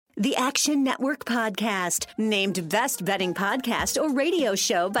The Action Network Podcast, named Best Betting Podcast or Radio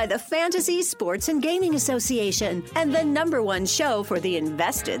Show by the Fantasy Sports and Gaming Association, and the #1 show for the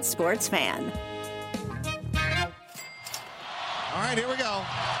invested sports fan. All right, here we go.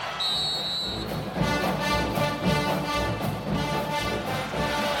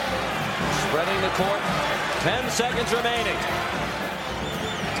 Spreading the court, 10 seconds remaining.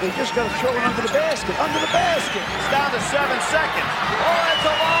 They just got to throw it under the basket, It's down to 7 seconds. Oh, that's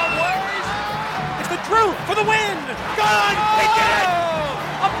a long ways. It's the Drew for the win. Gone. They did it.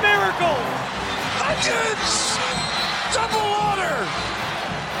 A miracle. Hutchins. Double order.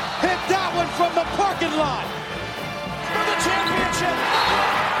 Hit that one from the parking lot. For the championship.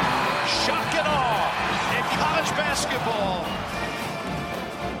 Shock and awe in college basketball.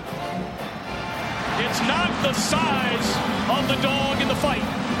 It's not the size of the dog in the fight.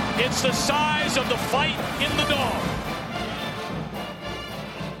 It's the size of the fight in the dog.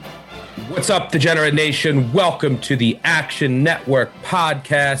 What's up, Degenerate Nation? Welcome to the Action Network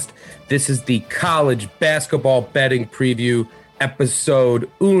Podcast. This is the college basketball betting preview, episode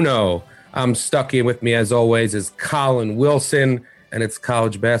uno. I'm stuck in with me, as always, is Colin Wilson, and it's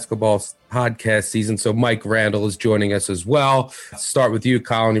college basketball podcast season, so Mike Randall is joining us as well. Let's start with you,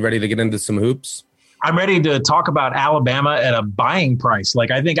 Colin. You ready to get into some hoops? I'm ready to talk about Alabama at a buying price.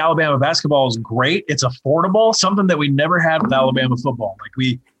 Like, I think Alabama basketball is great. It's affordable, something that we never had with Alabama football.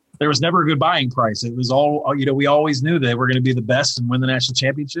 There was never a good buying price. It was all, we always knew they were going to be the best and win the national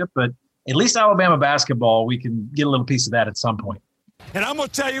championship. But at least Alabama basketball, we can get a little piece of that at some point. And I'm going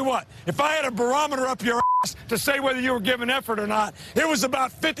to tell you what, if I had a barometer up your ass to say whether you were giving effort or not, it was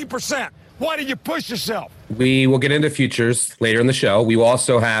about 50%. Why did you push yourself? We will get into futures later in the show. We will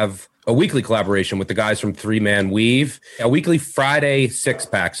also have a weekly collaboration with the guys from Three Man Weave, a weekly Friday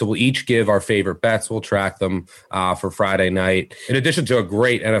six-pack. So we'll each give our favorite bets. We'll track them for Friday night. In addition to a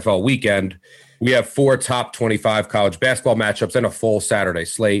great NFL weekend, we have 4 top 25 college basketball matchups and a full Saturday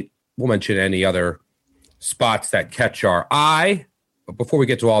slate. We'll mention any other spots that catch our eye. But before we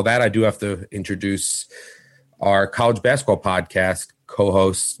get to all that, I do have to introduce our college basketball podcast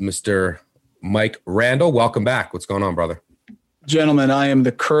co-host, Mr. Mike Randall. Welcome back. What's going on, brother? Gentlemen, I am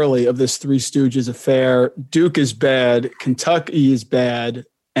the Curly of this Three Stooges affair. Duke is bad. Kentucky is bad.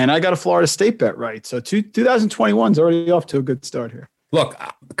 And I got a Florida State bet right. So 2021 is already off to a good start here. Look,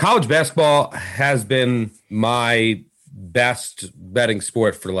 college basketball has been my best betting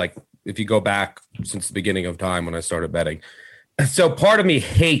sport for, if you go back since the beginning of time when I started betting. So part of me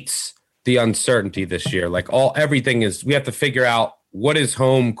hates the uncertainty this year. Everything is, we have to figure out what is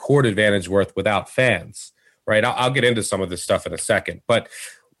home court advantage worth without fans. Right, I'll get into some of this stuff in a second, but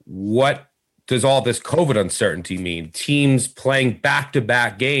what does all this COVID uncertainty mean? Teams playing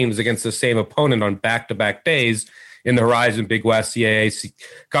back-to-back games against the same opponent on back-to-back days in the Horizon, Big West, CAA,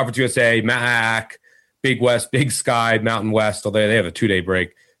 Conference USA, MAC, Big West, Big Sky, Mountain West, although they have a 2-day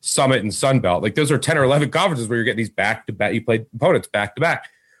break, Summit and Sun Belt. Those are 10 or 11 conferences where you're getting these back-to-back, you play opponents back-to-back.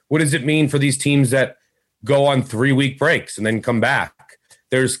 What does it mean for these teams that go on 3-week breaks and then come back?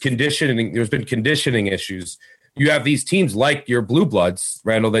 There's conditioning. There's been conditioning issues. You have these teams like your Blue Bloods,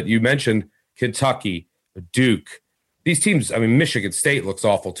 Randall, that you mentioned, Kentucky, Duke. These teams, Michigan State looks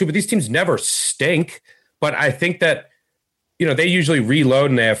awful too, but these teams never stink. But I think that, they usually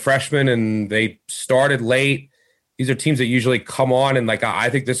reload and they have freshmen and they started late. These are teams that usually come on and I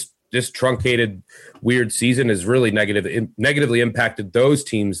think this truncated weird season has really negatively impacted those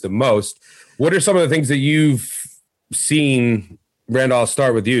teams the most. What are some of the things that you've seen? Randall, I'll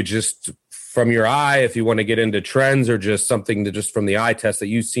start with you, just from your eye, if you want to get into trends or just something that just from the eye test that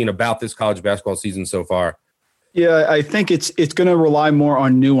you've seen about this college basketball season so far. Yeah, I think it's going to rely more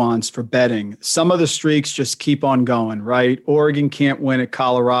on nuance for betting. Some of the streaks just keep on going, right? Oregon can't win at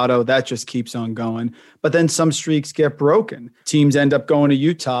Colorado. That just keeps on going. But then some streaks get broken. Teams end up going to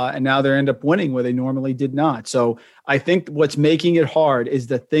Utah, and now they end up winning where they normally did not. So I think what's making it hard is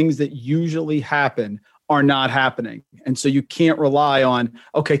the things that usually happen are not happening. And so you can't rely on,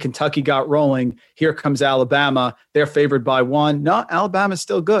 okay, Kentucky got rolling. Here comes Alabama. They're favored by 1. No, Alabama's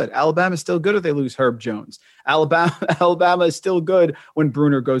still good. Alabama's still good if they lose Herb Jones. Alabama is still good when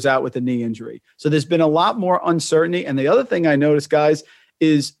Bruner goes out with a knee injury. So there's been a lot more uncertainty. And the other thing I noticed, guys,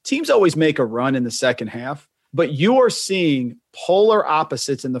 is teams always make a run in the second half, but you are seeing polar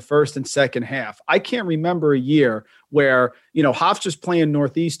opposites in the first and second half. I can't remember a year where, Hofstra's playing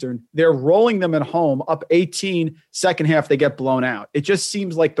Northeastern. They're rolling them at home up 18, second half, they get blown out. It just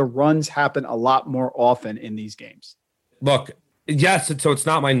seems like the runs happen a lot more often in these games. Look, yes, so it's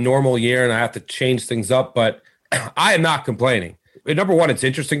not my normal year and I have to change things up, but I am not complaining. Number one, it's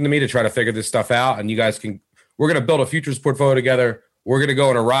interesting to me to try to figure this stuff out, and you guys we're going to build a futures portfolio together. we're going to go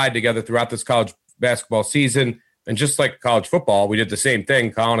on a ride together throughout this college basketball season. And just like college football, we did the same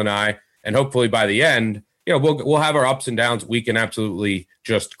thing, Colin and I. And hopefully by the end, we'll have our ups and downs. We can absolutely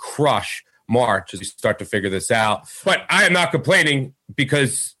just crush March as we start to figure this out. But I am not complaining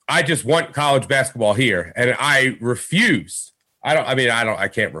because I just want college basketball here, and I refuse. I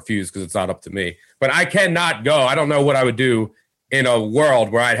can't refuse because it's not up to me, but I cannot go. I don't know what I would do in a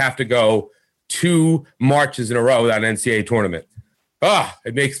world where I'd have to go 2 Marches in a row without an NCAA tournament.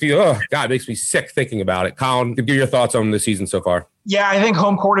 It makes me sick thinking about it. Colin, give your thoughts on the season so far. Yeah, I think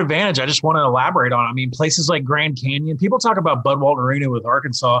home court advantage. I just want to elaborate on it. I mean, places like Grand Canyon, people talk about Bud Walton Arena with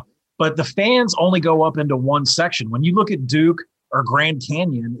Arkansas, but the fans only go up into one section. When you look at Duke or Grand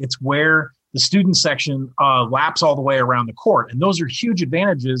Canyon, it's where the student section laps all the way around the court. And those are huge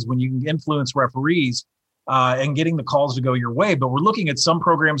advantages when you can influence referees and getting the calls to go your way. But we're looking at some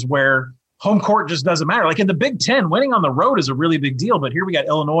programs where home court just doesn't matter. Like in the Big Ten, winning on the road is a really big deal. But here we got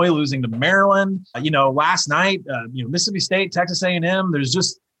Illinois losing to Maryland. Last night, Mississippi State, Texas A&M. There's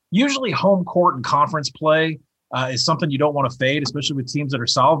just usually home court and conference play is something you don't want to fade, especially with teams that are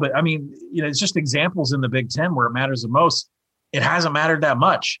solid. But I mean, it's just examples in the Big Ten where it matters the most. It hasn't mattered that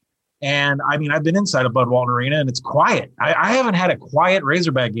much. And I mean, I've been inside of Bud Walton Arena and it's quiet. I haven't had a quiet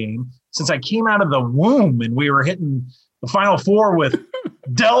Razorback game since I came out of the womb and we were hitting the Final Four with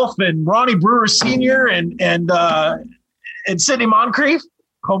Delph and Ronnie Brewer Sr. and Sidney Moncrief.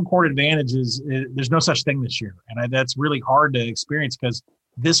 Home court advantages. There's no such thing this year. And that's really hard to experience because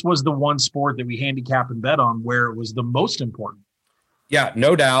this was the one sport that we handicap and bet on where it was the most important. Yeah,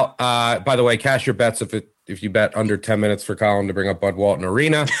 no doubt. By the way, cash your bets if you bet under 10 minutes for Colin to bring up Bud Walton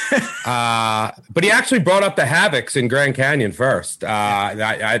Arena. But he actually brought up the Havocs in Grand Canyon first.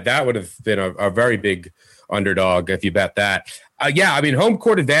 That would have been a very big underdog if you bet that. Home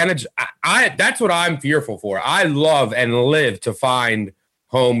court advantage, that's what I'm fearful for. I love and live to find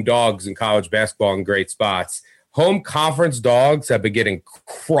home dogs in college basketball in great spots. Home conference dogs have been getting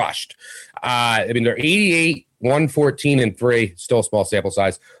crushed. They're 88, 114, and 3, still a small sample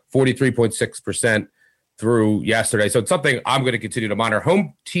size, 43.6% through yesterday. So it's something I'm going to continue to monitor.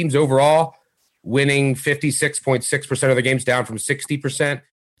 Home teams overall winning 56.6% of the games, down from 60%.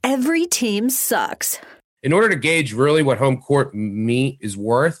 Every team sucks. In order to gauge really what home court meat is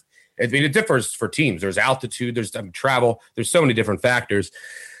worth, it differs for teams. There's altitude, there's travel, there's so many different factors.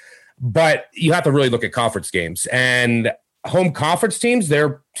 But you have to really look at conference games. And home conference teams,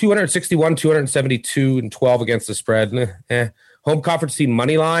 they're 261, 272, and 12 against the spread. Home conference team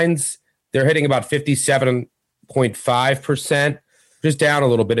money lines, they're hitting about 57.5%, just down a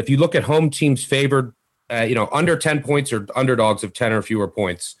little bit. If you look at home teams favored, under 10 points or underdogs of 10 or fewer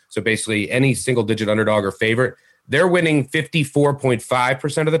points. So basically any single digit underdog or favorite, they're winning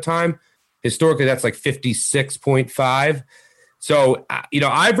 54.5% of the time. Historically, that's like 56.5. So,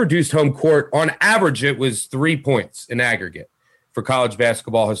 I've reduced home court. On average, it was 3 points in aggregate for college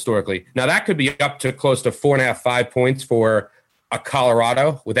basketball historically. Now, that could be up to close to 4.5, 5 points for a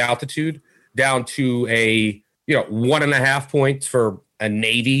Colorado with altitude, down to a 1.5 points for a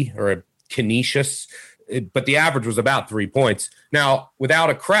Navy or a Canisius. But the average was about 3 points. Now, without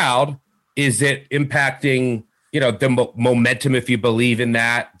a crowd, is it impacting, the momentum, if you believe in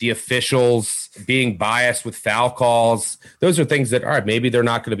that, the officials being biased with foul calls? Those are things that, all right, maybe they're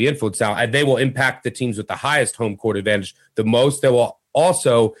not going to be influenced now. And they will impact the teams with the highest home court advantage the most. They will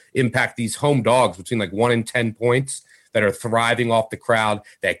also impact these home dogs between like 1 and 10 points that are thriving off the crowd,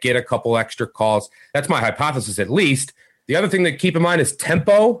 that get a couple extra calls. That's my hypothesis, at least. The other thing to keep in mind is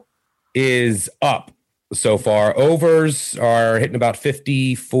tempo is up so far. Overs are hitting about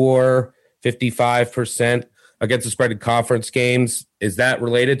 54, 55% against the spread in conference games. Is that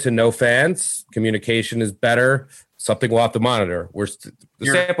related to no fans? Communication is better. Something we'll have to monitor. The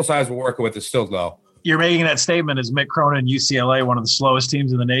sample size we're working with is still low. You're making that statement as Mick Cronin, UCLA, one of the slowest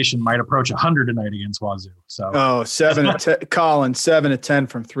teams in the nation, might approach 100 tonight against Wazoo. So 7 to 10, Colin, 7 to 10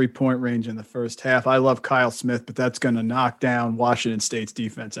 from 3-point range in the first half. I love Kyle Smith, but that's going to knock down Washington State's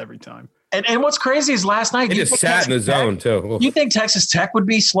defense every time. And what's crazy is last night, they just sat in the zone too. You think Texas Tech would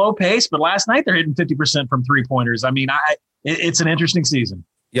be slow paced, but last night they're hitting 50% from 3-pointers. I mean, it's an interesting season.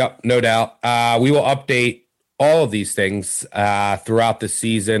 Yep, no doubt. We will update all of these things throughout the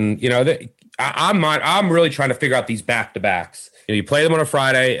season. I'm really trying to figure out these back-to-backs. You play them on a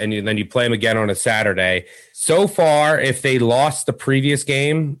Friday and then you play them again on a Saturday. So far, if they lost the previous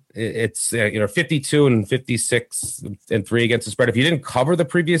game, it's 52 and 56 and 3 against the spread. If you didn't cover the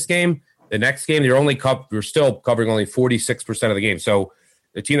previous game, the next game you're still covering only 46% of the game. So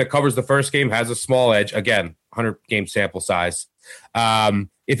the team that covers the first game has a small edge. Again, 100-game sample size.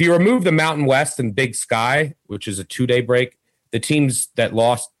 If you remove the Mountain West and Big Sky, which is a 2-day break, the teams that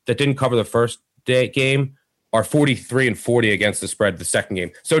didn't cover the first day game are 43-40 against the spread the second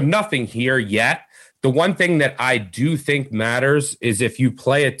game. So nothing here yet. The one thing that I do think matters is if you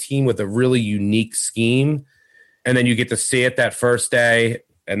play a team with a really unique scheme and then you get to see it that first day,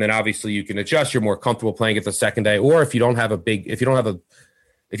 and then obviously you can adjust, you're more comfortable playing it the second day. Or if you have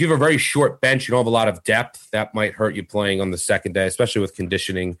a very short bench, you don't have a lot of depth, that might hurt you playing on the second day, especially with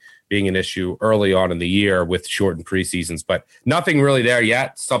conditioning being an issue early on in the year with shortened preseasons. But nothing really there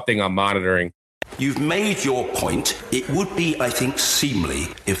yet, something I'm monitoring. You've made your point. It would be, I think, seemly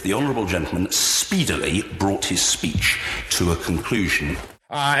if the honourable gentleman speedily brought his speech to a conclusion.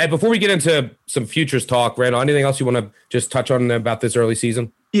 And before we get into some futures talk, Randall, anything else you want to just touch on about this early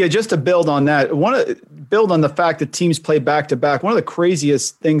season? Yeah, just to build on that, I want to build on the fact that teams play back-to-back. One of the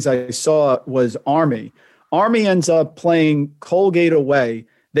craziest things I saw was Army. Army ends up playing Colgate away.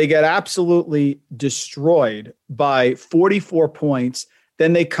 They get absolutely destroyed by 44 points.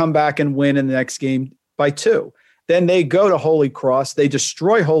 Then they come back and win in the next game by 2. Then they go to Holy Cross. They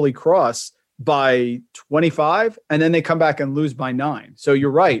destroy Holy Cross by 25, and then they come back and lose by 9. So you're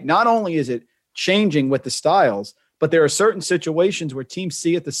right. Not only is it changing with the styles, but there are certain situations where teams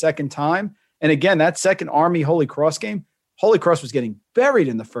see it the second time. And again, that second Army Holy Cross game, Holy Cross was getting buried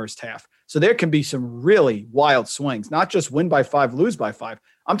in the first half. So there can be some really wild swings, not just win by 5, lose by 5.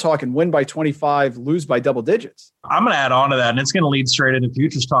 I'm talking win by 25, lose by double digits. I'm going to add on to that, and it's going to lead straight into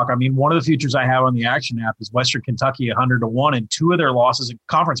futures talk. I mean, one of the futures I have on the Action app is Western Kentucky 100-1, and 2 of their losses in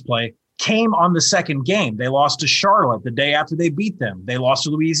conference play came on the second game. They lost to Charlotte the day after they beat them. They lost to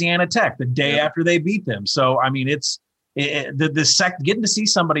Louisiana Tech the day after they beat them. So, I mean, getting to see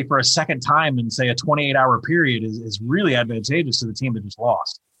somebody for a second time in, say, a 28-hour period is really advantageous to the team that just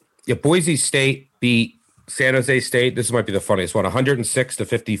lost. Yeah, Boise State beat San Jose State. This might be the funniest one,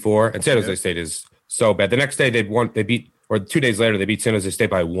 106-54. And San Jose State is so bad. The next day they beat 2 days later, they beat San Jose State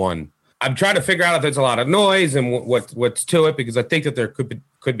by 1. I'm trying to figure out if there's a lot of noise and what's to it, because I think that there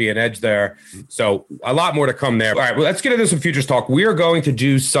could be an edge there. So a lot more to come there. All right, well, let's get into some futures talk. We are going to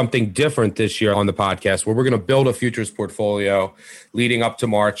do something different this year on the podcast where we're going to build a futures portfolio leading up to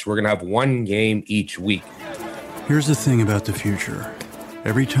March. We're going to have one game each week. Here's the thing about the future.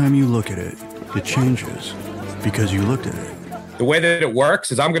 Every time you look at it, it changes because you looked at it. The way that it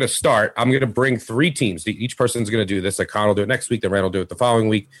works is I'm going to bring 3 teams. Each person's going to do this. Like Con will do it next week. Then Randall will do it the following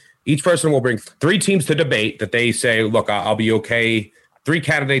week. Each person will bring 3 teams to debate that they say, look, I'll be okay. 3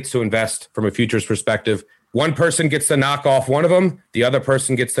 candidates to invest from a futures perspective. One person gets to knock off one of them. The other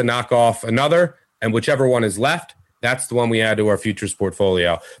person gets to knock off another. And whichever one is left, that's the one we add to our futures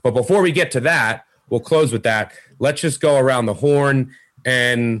portfolio. But before we get to that, we'll close with that. Let's just go around the horn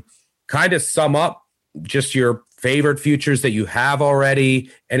and kind of sum up just your favorite futures that you have already.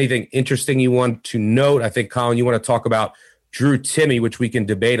 Anything interesting you want to note? I think, Colin, you want to talk about Drew Timme, which we can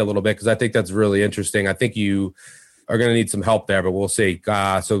debate a little bit because I think that's really interesting. I think you are going to need some help there, but we'll see.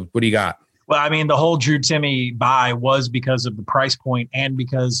 So what do you got? Well, I mean, the whole Drew Timme buy was because of the price point and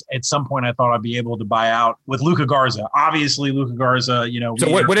because at some point I thought I'd be able to buy out with Luka Garza. Obviously, Luka Garza, So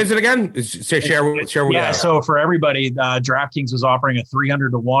what is it again? Share. Yeah, so for everybody, DraftKings was offering a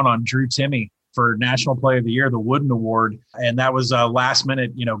 300-1 on Drew Timme for National Player of the Year, the Wooden Award. And that was a last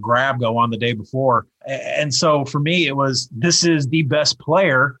minute, grab go on the day before. And so for me, this is the best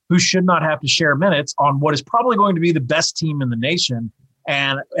player who should not have to share minutes on what is probably going to be the best team in the nation.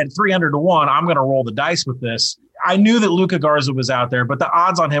 And at 300-1, I'm going to roll the dice with this. I knew that Luka Garza was out there, but the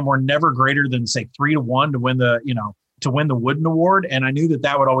odds on him were never greater than, say, 3-1 to win the Wooden Award. And I knew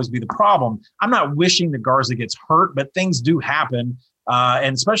that would always be the problem. I'm not wishing that Garza gets hurt, but things do happen.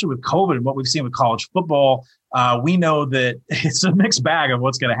 And especially with COVID and what we've seen with college football, we know that it's a mixed bag of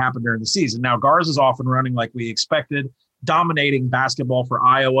what's going to happen during the season. Now, Garza's off and running like we expected, dominating basketball for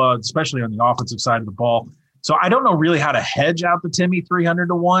Iowa, especially on the offensive side of the ball. So I don't know really how to hedge out the Timme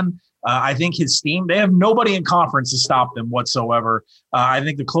 300-1. I think his team, they have nobody in conference to stop them whatsoever. I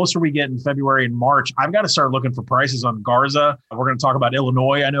think the closer we get in February and March, I've got to start looking for prices on Garza. We're going to talk about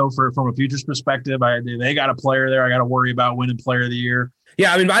Illinois, I know, from a futures perspective. They got a player there I got to worry about winning Player of the Year.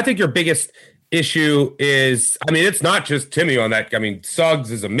 Yeah, I mean, I think your biggest issue is, it's not just Timme on that. I mean, Suggs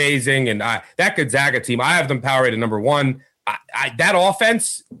is amazing, and that Gonzaga team, I have them power rated number 1. That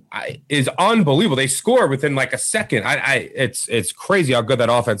offense is unbelievable. They score within like a second. It's crazy how good that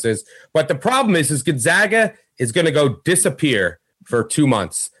offense is. But the problem is Gonzaga is going to go disappear for 2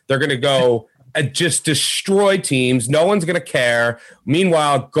 months. They're going to go just destroy teams. No one's going to care.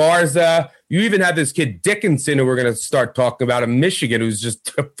 Meanwhile, Garza, you even have this kid Dickinson, who we're going to start talking about in Michigan, who's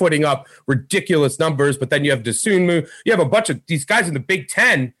just putting up ridiculous numbers. But then you have Dosunmu. You have a bunch of these guys in the Big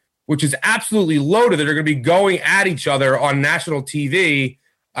Ten which is absolutely loaded, that are going to be going at each other on national TV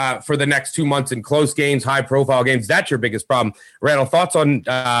for the next 2 months in close games, high-profile games. That's your biggest problem. Randall, thoughts on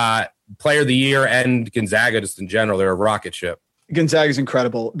Player of the Year and Gonzaga just in general? They're a rocket ship. Gonzaga's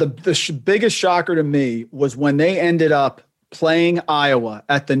incredible. The biggest shocker to me was when they ended up playing Iowa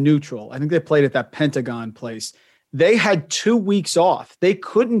at the Neutral. I think they played at that Pentagon place. They had 2 weeks off. They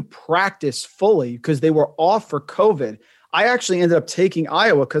couldn't practice fully because they were off for COVID. I actually ended up taking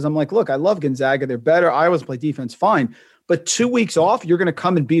Iowa because I'm like, look, I love Gonzaga. They're better. Iowa's play defense fine. But 2 weeks off, you're going to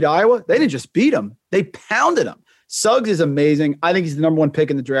come and beat Iowa? They didn't just beat them. They pounded them. Suggs is amazing. I think he's the number one pick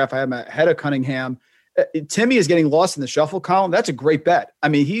in the draft. I have him ahead of Cunningham. Timmy is getting lost in the shuffle column. That's a great bet. I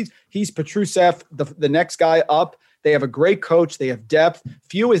mean, he's Petrusev, the next guy up. They have a great coach. They have depth.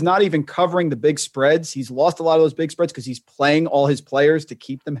 Few is not even covering the big spreads. He's lost a lot of those big spreads because he's playing all his players to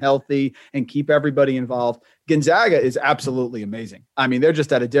keep them healthy and keep everybody involved. Gonzaga is absolutely amazing. I mean, they're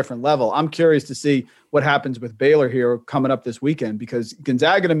just at a different level. I'm curious to see what happens with Baylor here coming up this weekend because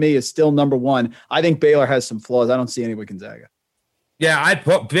Gonzaga to me is still number one. I think Baylor has some flaws. I don't see any with Gonzaga. Yeah, I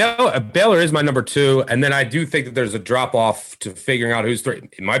put Baylor is my number 2, and then I do think that there's a drop off to figuring out who's 3.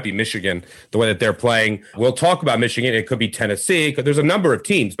 It might be Michigan, the way that they're playing. We'll talk about Michigan. It could be Tennessee because there's a number of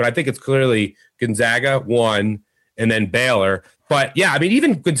teams, but I think it's clearly Gonzaga 1, and then Baylor. But yeah, I mean,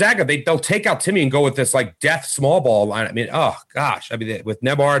 even Gonzaga, they'll take out Timmy and go with this like death small ball line. I mean, oh gosh, I mean, with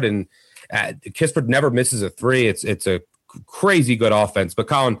Nebard and Kispert never misses a 3. It's a crazy good offense. But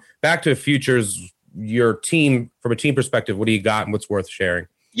Colin, back to futures. Your team, from a team perspective, what do you got and what's worth sharing?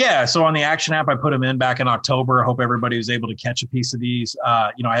 Yeah, so on the Action app, I put them in back in October. I hope everybody was able to catch a piece of these.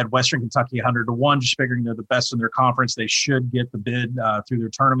 I had Western Kentucky 100-1, just figuring they're the best in their conference. They should get the bid through their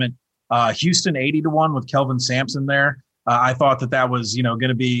tournament. Houston 80-1 with Kelvin Sampson there. I thought that was, going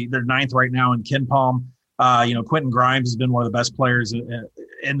to be, they're 9th right now in KenPom. Quentin Grimes has been one of the best players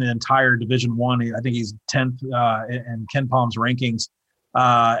in the entire Division I. I think he's 10th in KenPom's rankings.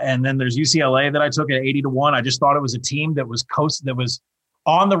 And then there's UCLA that I took at 80-1. I just thought it was a team that was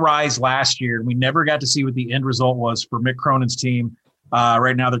on the rise last year. And we never got to see what the end result was for Mick Cronin's team.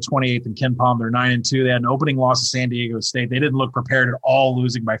 Right now they're 28th in KenPom. They're 9-2. They had an opening loss to San Diego State. They didn't look prepared at all,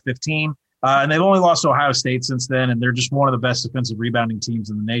 losing by 15. And they've only lost to Ohio State since then. And they're just one of the best defensive rebounding teams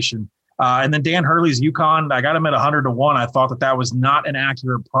in the nation. And then Dan Hurley's UConn, I got him at 100-1. I thought that was not an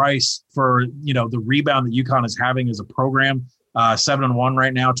accurate price for, the rebound that UConn is having as a program. 7-1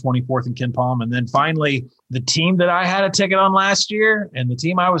 right now, 24th in KenPom. And then finally, the team that I had a ticket on last year and the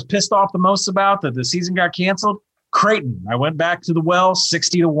team I was pissed off the most about that the season got canceled, Creighton. I went back to the well,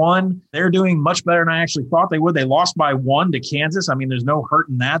 60-1. They're doing much better than I actually thought they would. They lost by 1 to Kansas. I mean, there's no hurt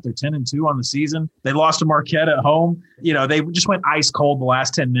in that. They're 10-2 on the season. They lost to Marquette at home. They just went ice cold the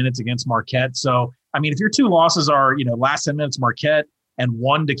last 10 minutes against Marquette. So, I mean, if your 2 losses are, last 10 minutes Marquette and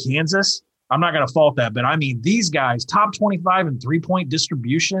 1 to Kansas, I'm not going to fault that, but I mean, these guys, top 25 in three-point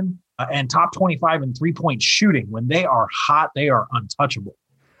distribution and top 25 in three-point shooting. When they are hot, they are untouchable.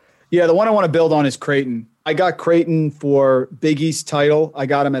 Yeah, the one I want to build on is Creighton. I got Creighton for Big East title. I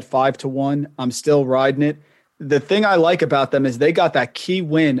got them at 5-1. I'm still riding it. The thing I like about them is they got that key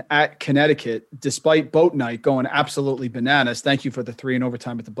win at Connecticut, despite Boat Night going absolutely bananas. Thank you for the 3 in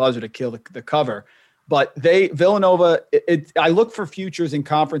overtime at the buzzer to kill the cover. But Villanova, I look for futures in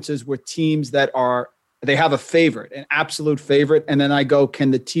conferences where teams that they have a favorite, an absolute favorite. And then I go,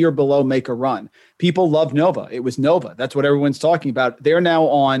 can the tier below make a run? People love Nova. It was Nova. That's what everyone's talking about. They're now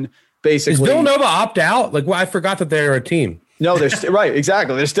on basically. Is Villanova opt out? I forgot that they're a team. No, they're right.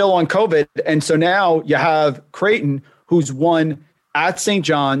 Exactly. They're still on COVID. And so now you have Creighton, who's won at St.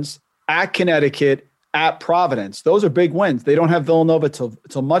 John's, at Connecticut, at Providence. Those are big wins. They don't have Villanova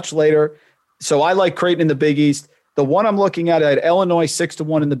till much later. So I like Creighton in the Big East. The one I'm looking at, I had Illinois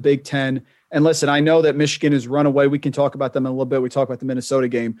 6-1 in the Big Ten. And listen, I know that Michigan has run away. We can talk about them in a little bit. We talk about the Minnesota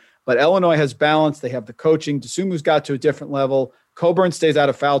game. But Illinois has balance. They have the coaching. Desumu's got to a different level. Coburn stays out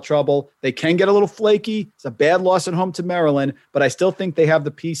of foul trouble. They can get a little flaky. It's a bad loss at home to Maryland. But I still think they have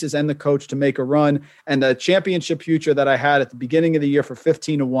the pieces and the coach to make a run. And the championship future that I had at the beginning of the year for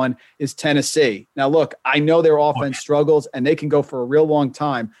 15-1 is Tennessee. Now, look, I know their offense struggles, and they can go for a real long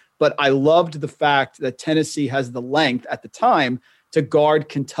time. But I loved the fact that Tennessee has the length at the time to guard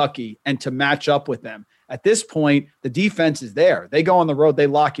Kentucky and to match up with them. At this point, the defense is there. They go on the road, they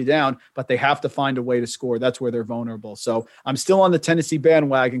lock you down, but they have to find a way to score. That's where they're vulnerable. So I'm still on the Tennessee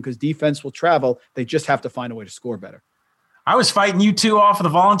bandwagon because defense will travel. They just have to find a way to score better. I was fighting you 2 off of the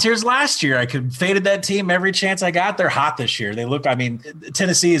Volunteers last year. I faded that team every chance I got. They're hot this year.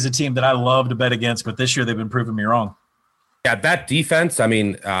 Tennessee is a team that I love to bet against, but this year they've been proving me wrong. Yeah, that defense,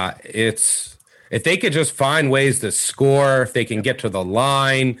 it's If they could just find ways to score, if they can get to the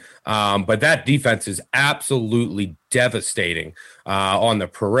line, but that defense is absolutely devastating on the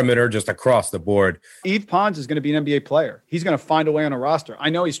perimeter, just across the board. Yves Pons is going to be an NBA player. He's going to find a way on a roster. I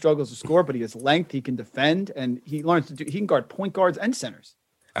know he struggles to score, but he has length, he can defend, and he can guard point guards and centers.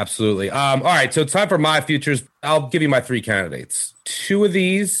 Absolutely. All right, so it's time for my futures. I'll give you my 3 candidates. 2 of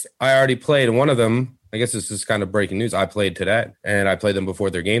these I already played, and one of them, I guess this is kind of breaking news, I played today, and I played them before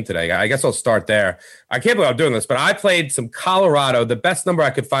their game today. I guess I'll start there. I can't believe I'm doing this, but I played some Colorado. The best number I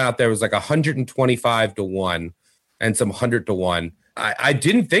could find out there was like 125-1 and some 100-1. I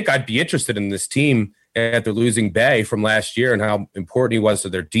didn't think I'd be interested in this team after losing Bay from last year and how important he was to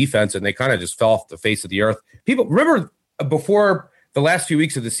their defense, and they kind of just fell off the face of the earth. People remember before the last few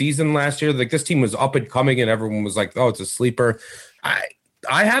weeks of the season last year, like this team was up and coming and everyone was like, oh, it's a sleeper.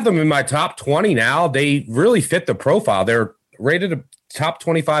 I have them in my top 20 now. They really fit the profile. They're rated a top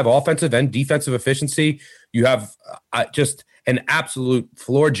 25 offensive and defensive efficiency. You have just an absolute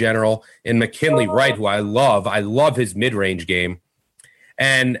floor general in McKinley Wright, who I love. I love his mid-range game.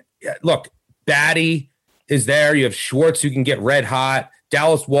 And look, Batty is there. You have Schwartz, who can get red hot.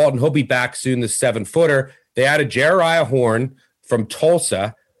 Dallas Walton, he'll be back soon, the 7-footer. They added Jeriah Horn from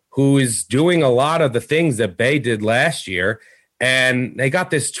Tulsa, who is doing a lot of the things that Bay did last year. And they got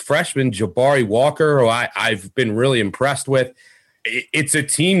this freshman, Jabari Walker, who I've been really impressed with. It's a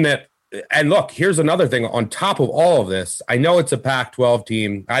team that, and look, here's another thing on top of all of this. I know it's a Pac-12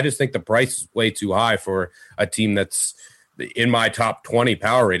 team. I just think the price is way too high for a team that's in my top 20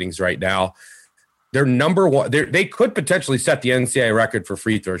 power ratings right now. They're number one. They could potentially set the NCAA record for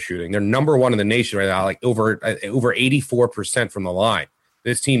free throw shooting. They're number one in the nation right now, like over 84% from the line.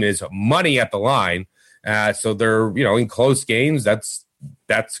 This team is money at the line. So they're, in close games, that's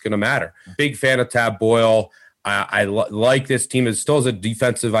going to matter. Big fan of Tab Boyle. I like this team. It still has a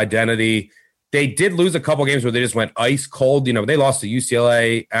defensive identity. They did lose a couple games where they just went ice cold. They lost to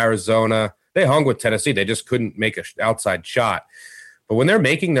UCLA, Arizona. They hung with Tennessee. They just couldn't make an outside shot. But when they're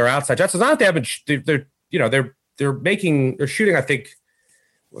making their outside shots, it's not that they're shooting, I think,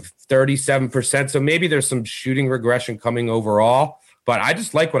 37%. So maybe there's some shooting regression coming overall. But I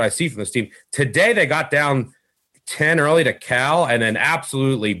just like what I see from this team. Today, they got down 10 early to Cal and then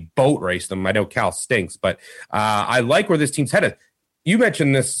absolutely boat raced them. I know Cal stinks, but I like where this team's headed. You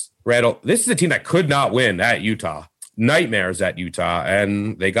mentioned this, Randall. This is a team that could not win at Utah. Nightmares at Utah,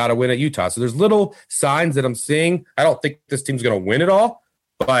 and they got to win at Utah. So there's little signs that I'm seeing. I don't think this team's going to win it all,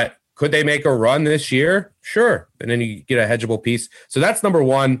 but could they make a run this year? Sure. And then you get a hedgeable piece. So that's number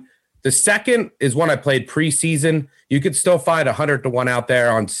one. The second is one I played preseason. You could still find 100-1 out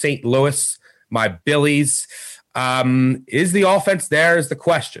there on St. Louis, my Billies. Is the offense there is the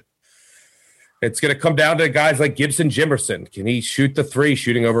question. It's going to come down to guys like Gibson Jimerson. Can he shoot the three,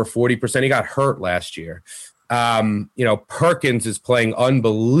 shooting over 40%? He got hurt last year. Perkins is playing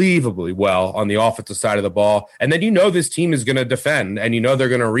unbelievably well on the offensive side of the ball. And then this team is going to defend, and they're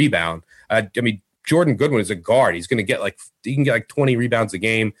going to rebound. Jordan Goodwin is a guard. He's going to get he can get 20 rebounds a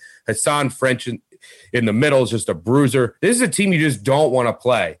game. Hassan French in the middle is just a bruiser. This is a team you just don't want to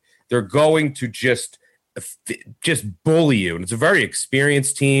play. They're going to just bully you. And it's a very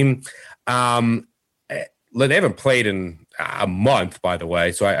experienced team. They haven't played in a month, by the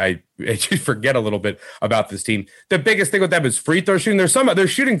way. So I forget a little bit about this team. The biggest thing with them is free throw shooting. They're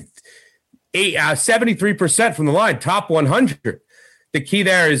shooting 73% from the line, top 100. The key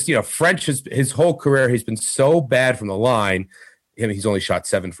there is, French his whole career, he's been so bad from the line. He's only shot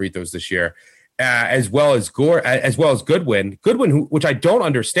 7 free throws this year, as well as Goodwin. Goodwin, which I don't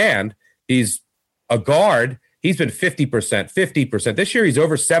understand, he's a guard. He's been 50%. This year, he's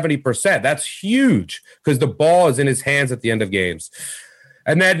over 70%. That's huge because the ball is in his hands at the end of games.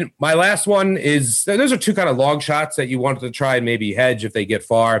 And then my last one is, those are two kind of long shots that you wanted to try and maybe hedge if they get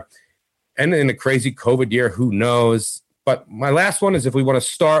far. And in a crazy COVID year, who knows? But my last one is if we want to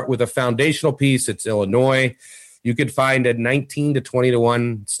start with a foundational piece, it's Illinois. You could find a 19 to 20 to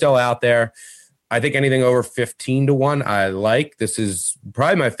 1 still out there. I think anything over 15 to 1, I like. This is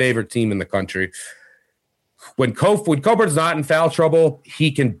probably my favorite team in the country. When Coburn's not in foul trouble,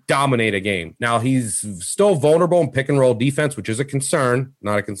 he can dominate a game. Now, he's still vulnerable in pick and roll defense, which is a concern,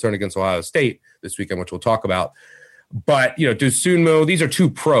 not a concern against Ohio State this weekend, which we'll talk about. But, Dosunmu, these are two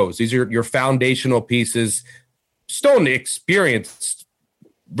pros. These are your foundational pieces. Still an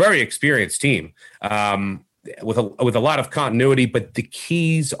very experienced team with a lot of continuity, but the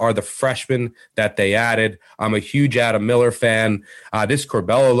keys are the freshmen that they added. I'm a huge Adam Miller fan. This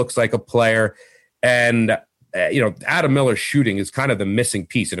Corbello looks like a player. And, Adam Miller's shooting is kind of the missing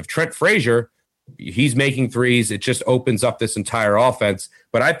piece. And if Trent Frazier He's making threes. It just opens up this entire offense.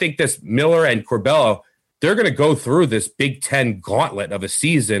 But I think this Miller and Corbello, they're going to go through this Big Ten gauntlet of a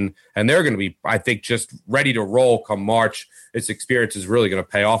season, and they're going to be, I think, just ready to roll come March. This experience is really going to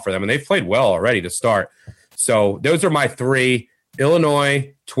pay off for them, and they've played well already to start. So those are my three: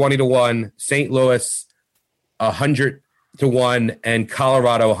 Illinois 20-1, St. Louis 100-1, and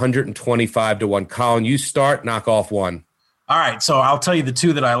Colorado 125-1. Colin, you start. Knock off one. All right, so I'll tell you the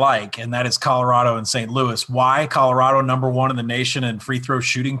two that I like, and that is Colorado and St. Louis. Why? Colorado, number one in the nation in free throw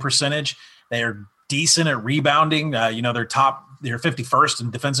shooting percentage. They are decent at rebounding. They're 51st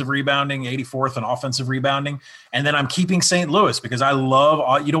in defensive rebounding, 84th in offensive rebounding. And then I'm keeping St. Louis because I love,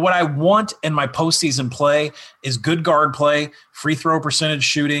 what I want in my postseason play is good guard play, free throw percentage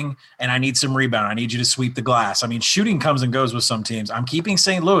shooting, and I need some rebound. I need you to sweep the glass. I mean, shooting comes and goes with some teams. I'm keeping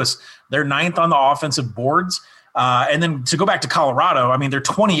St. Louis. They're 9th on the offensive boards. And then to go back to Colorado, I mean, they're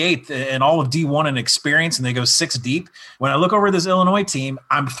 28th in all of D1 in experience, and they go 6 deep. When I look over this Illinois team,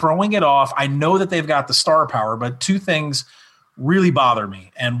 I'm throwing it off. I know that they've got the star power, but two things really bother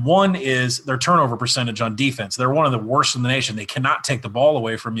me. And one is their turnover percentage on defense. They're one of the worst in the nation. They cannot take the ball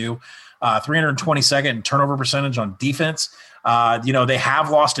away from you. 322nd in turnover percentage on defense. They have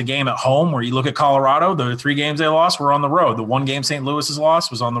lost a game at home where you look at Colorado, the 3 games they lost were on the road. The one game St. Louis has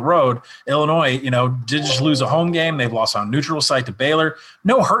lost was on the road. Illinois, did just lose a home game. They've lost on neutral site to Baylor.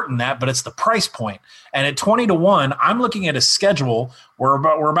 No hurt in that, but it's the price point. And at 20-1, I'm looking at a schedule where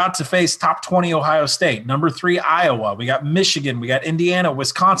we're about to face top 20 Ohio State, number 3 Iowa. We got Michigan, we got Indiana,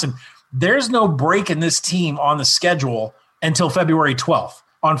 Wisconsin. There's no break in this team on the schedule until February 12th.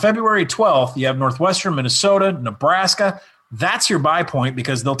 On February 12th, you have Northwestern, Minnesota, Nebraska. That's your buy point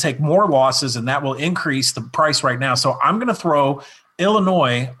because they'll take more losses, and that will increase the price right now. So I'm going to throw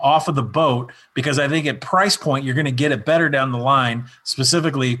Illinois off of the boat because I think at price point, you're going to get it better down the line,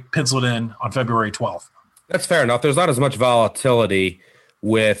 specifically penciled in on February 12th. That's fair enough. There's not as much volatility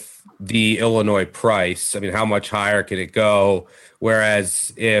with the Illinois price. I mean, how much higher can it go?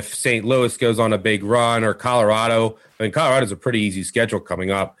 Whereas if St. Louis goes on a big run or Colorado's a pretty easy schedule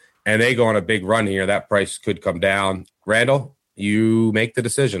coming up, and they go on a big run here, that price could come down. Randall, you make the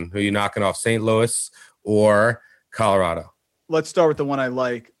decision. Who are you knocking off, St. Louis or Colorado? Let's start with the one I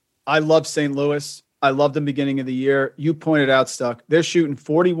like. I love St. Louis. I loved them beginning of the year. You pointed out, Stuck, they're shooting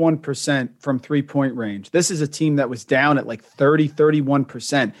 41% from three-point range. This is a team that was down at like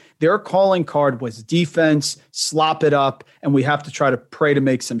 31%. Their calling card was defense, slop it up, and we have to try to pray to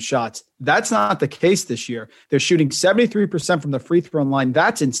make some shots. That's not the case this year. They're shooting 73% from the free throw line.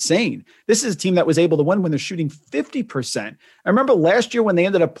 That's insane. This is a team that was able to win when they're shooting 50%. I remember last year when they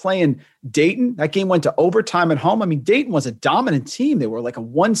ended up playing Dayton, that game went to overtime at home. I mean, Dayton was a dominant team. They were like a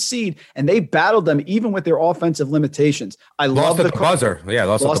 1 seed, and they battled them even with their offensive limitations. I love the buzzer. Yeah,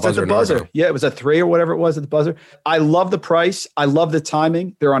 lost at the buzzer. Yeah, it was a 3 or whatever it was at the buzzer. I love the price. I love the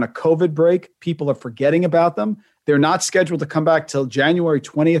timing. They're on a COVID break. People are forgetting about them. They're not scheduled to come back till January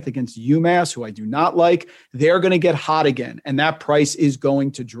 20th against UMass, who I do not like. They're going to get hot again, and that price is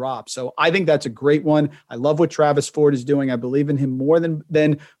going to drop. So I think that's a great one. I love what Travis Ford is doing. I believe in him more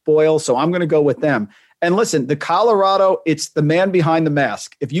than Boyle, so I'm going to go with them. And listen, the Colorado, it's the man behind the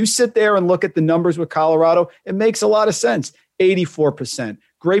mask. If you sit there and look at the numbers with Colorado, it makes a lot of sense. 84%.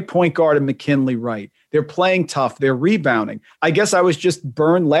 Great point guard in McKinley Wright. They're playing tough. They're rebounding. I guess I was just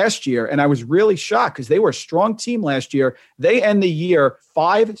burned last year, and I was really shocked because they were a strong team last year. They end the year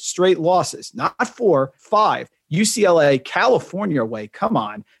 5 straight losses, not 4, 5. UCLA, California away. Come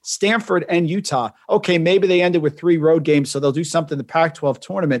on. Stanford and Utah. Okay, maybe they ended with 3 road games, so they'll do something in the Pac-12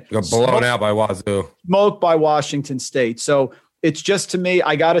 tournament. Got blown out by Wazoo. Smoked by Washington State. So it's just, to me,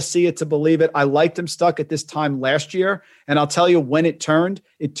 I got to see it to believe it. I liked them stuck at this time last year. And I'll tell you when it turned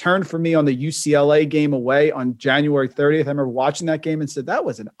for me on the UCLA game away on January 30th. I remember watching that game and said, that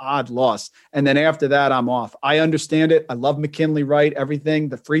was an odd loss. And then after that, I'm off. I understand it. I love McKinley Wright, everything.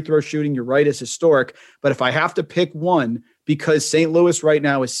 The free throw shooting, you're right, is historic. But if I have to pick one, because St. Louis right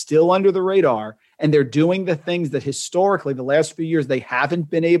now is still under the radar, and they're doing the things that historically the last few years they haven't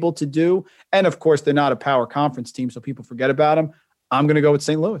been able to do. And of course, they're not a power conference team, so people forget about them. I'm going to go with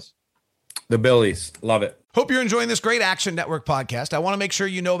St. Louis. The Billies. Love it. Hope you're enjoying this great Action Network podcast. I want to make sure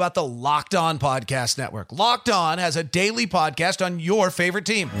you know about the Locked On Podcast Network. Locked On has a daily podcast on your favorite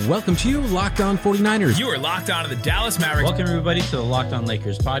team. Welcome to Locked On 49ers. You are locked on to the Dallas Mavericks. Welcome, everybody, to the Locked On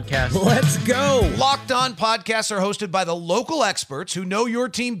Lakers podcast. Let's go. Locked On podcasts are hosted by the local experts who know your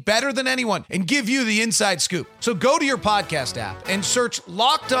team better than anyone and give you the inside scoop. So go to your podcast app and search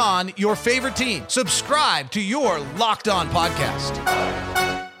Locked On, your favorite team. Subscribe to your Locked On podcast.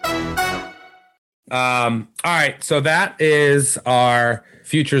 All right, so that is our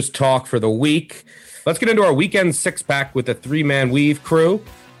futures talk for the week. Let's get into our weekend six-pack with the three-man weave crew.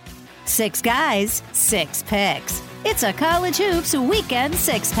 6 guys, 6 picks. It's a College Hoops weekend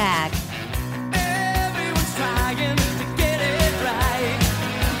six-pack. Everyone's trying to get it right.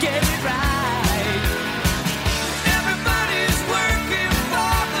 Get it right. Everybody's working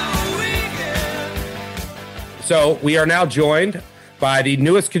for the weekend. So we are now joined by the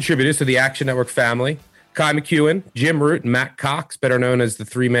newest contributors to the Action Network family, Kai McEwen, Jim Root, and Matt Cox, better known as the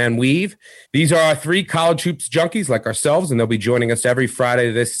three-man weave. These are our 3 college hoops junkies like ourselves, and they'll be joining us every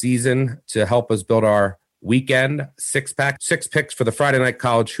Friday this season to help us build our weekend six-pack. 6 picks for the Friday night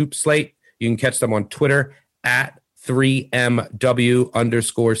college hoop slate. You can catch them on Twitter at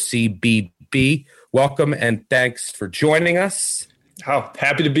 3MW_CBB. Welcome and thanks for joining us. Oh,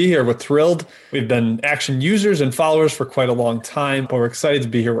 happy to be here. We're thrilled. We've been Action users and followers for quite a long time, but we're excited to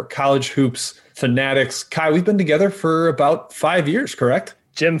be here. We're college hoops fanatics. Kai, we've been together for about 5 years, correct?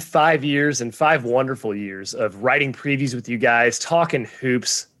 Jim, 5 years and 5 wonderful years of writing previews with you guys, talking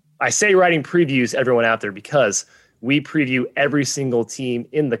hoops. I say writing previews, everyone out there, because we preview every single team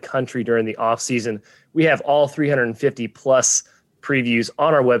in the country during the offseason. We have all 350 plus previews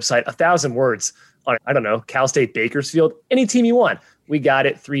on our website, 1,000 words on, I don't know, Cal State Bakersfield, any team you want. We got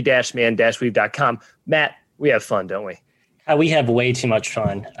it, 3-man-weave.com. Matt, we have fun, don't we? We have way too much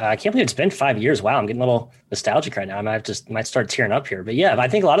fun. I can't believe it's been 5 years. Wow, I'm getting a little nostalgic right now. I might start tearing up here. But yeah, I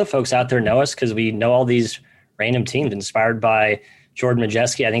think a lot of folks out there know us because we know all these random teams inspired by Jordan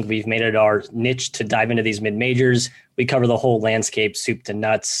Majeski. I think we've made it our niche to dive into these mid-majors. We cover the whole landscape, soup to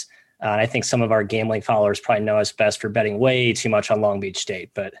nuts. And I think some of our gambling followers probably know us best for betting way too much on Long Beach State.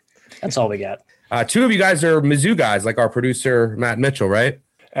 But that's all we got. 2 of you guys are Mizzou guys, like our producer, Matt Mitchell, right?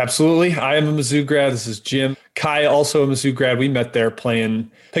 Absolutely. I am a Mizzou grad. This is Jim. Kai, also a Mizzou grad. We met there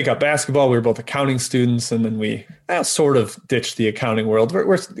playing pickup basketball. We were both accounting students, and then we sort of ditched the accounting world.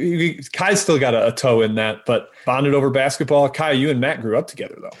 Kai's still got a toe in that, but bonded over basketball. Kai, you and Matt grew up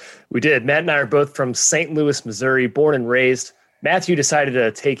together, though. We did. Matt and I are both from St. Louis, Missouri, born and raised. Matthew decided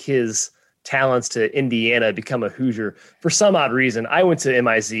to take his talents to Indiana, become a Hoosier for some odd reason. I went to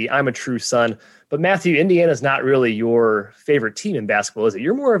MIZ. I'm a true son. But Matthew, Indiana's not really your favorite team in basketball, is it?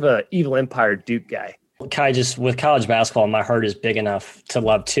 You're more of a Evil Empire Duke guy. Kai, just with college basketball, my heart is big enough to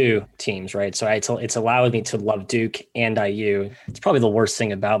love 2 teams, right? So it's allowed me to love Duke and IU. It's probably the worst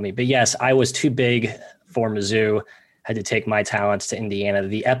thing about me. But yes, I was too big for Mizzou. Had to take my talents to Indiana,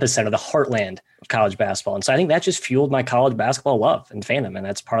 the epicenter, the heartland of college basketball. And so I think that just fueled my college basketball love and fandom. And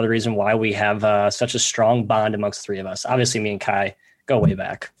that's part of the reason why we have such a strong bond amongst 3 of us. Obviously, me and Kai go way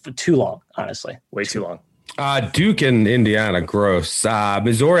back for too long, honestly. Way too long. Duke and Indiana, gross.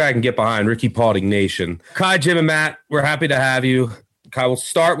 Missouri, I can get behind. Ricky Paulding Nation. Kai, Jim, and Matt, we're happy to have you. Kai, we'll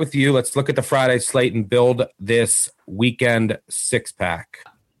start with you. Let's look at the Friday slate and build this weekend six-pack.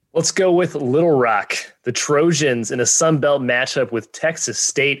 Let's go with Little Rock, the Trojans in a Sun Belt matchup with Texas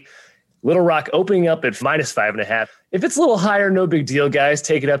State. Little Rock opening up at -5.5. If it's a little higher, no big deal, guys.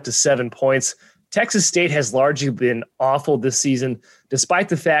 Take it up to 7 points. Texas State has largely been awful this season, despite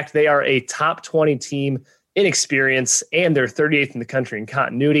the fact they are a top 20 team in experience and they're 38th in the country in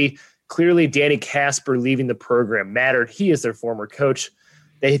continuity. Clearly, Danny Casper leaving the program mattered. He is their former coach.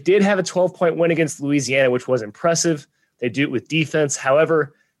 They did have a 12-point win against Louisiana, which was impressive. They do it with defense.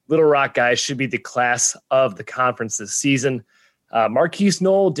 However, Little Rock guys should be the class of the conference this season. Marquise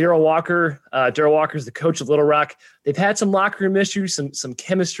Knoll, Darrell Walker. Darrell Walker's the coach of Little Rock. They've had some locker room issues, some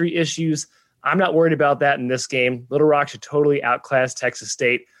chemistry issues. I'm not worried about that in this game. Little Rock should totally outclass Texas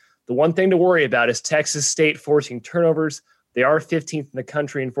State. The one thing to worry about is Texas State forcing turnovers. They are 15th in the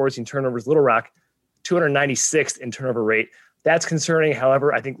country in forcing turnovers. Little Rock, 296th in turnover rate. That's concerning.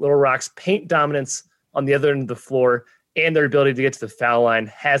 However, I think Little Rock's paint dominance on the other end of the floor and their ability to get to the foul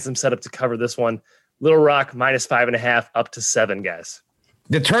line has them set up to cover this one. Little Rock -5.5 up to 7, guys.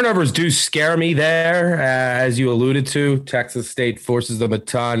 The turnovers do scare me there, as you alluded to. Texas State forces them a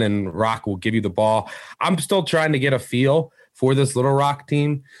ton, and Rock will give you the ball. I'm still trying to get a feel for this Little Rock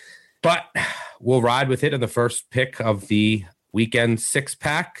team, but we'll ride with it in the first pick of the weekend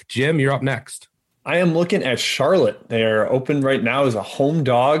six-pack. Jim, you're up next. I am looking at Charlotte. They're open right now as a home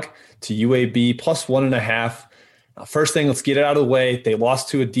dog to UAB, +1.5. First thing, let's get it out of the way. They lost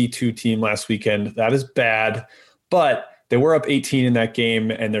to a D2 team last weekend. That is bad, but they were up 18 in that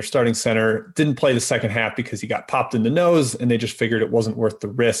game, and their starting center didn't play the second half because he got popped in the nose, and they just figured it wasn't worth the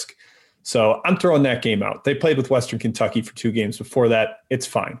risk. So I'm throwing that game out. They played with Western Kentucky for 2 games before that. It's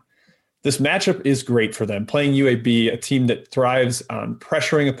fine. This matchup is great for them. Playing UAB, a team that thrives on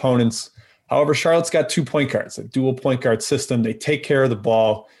pressuring opponents. However, Charlotte's got 2 point guards, a dual point guard system. They take care of the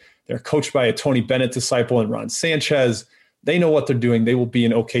ball. They're coached by a Tony Bennett disciple and Ron Sanchez. They know what they're doing. They will be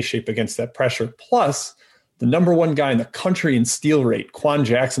in okay shape against that pressure. Plus, the number one guy in the country in steal rate, Quan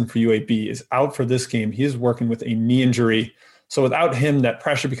Jackson for UAB, is out for this game. He is working with a knee injury. So without him, that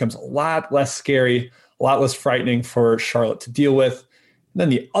pressure becomes a lot less scary, a lot less frightening for Charlotte to deal with. And then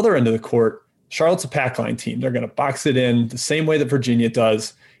the other end of the court, Charlotte's a pack line team. They're going to box it in the same way that Virginia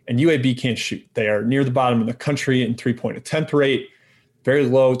does, and UAB can't shoot. They are near the bottom of the country in three-point attempt rate, very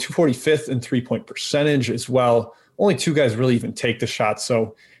low, 245th in three-point percentage as well. Only two guys really even take the shot.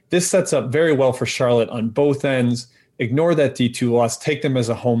 So this sets up very well for Charlotte on both ends. Ignore that D2 loss. Take them as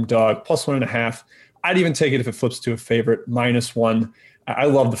a home dog, +1.5. I'd even take it if it flips to a favorite, -1. I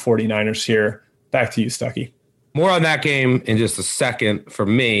love the 49ers here. Back to you, Stuckey. More on that game in just a second for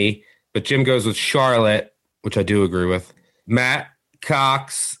me, but Jim goes with Charlotte, which I do agree with. Matt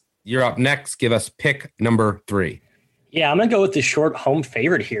Cox, you're up next. Give us pick number 3. Yeah, I'm going to go with the short home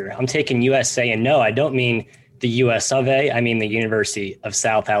favorite here. I'm taking USA, and no, I don't mean the US of A. I mean the University of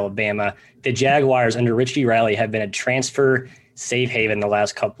South Alabama. The Jaguars under Richie Riley have been a transfer safe haven the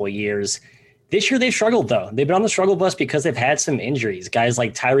last couple of years. This year they've struggled, though. They've been on the struggle bus because they've had some injuries. Guys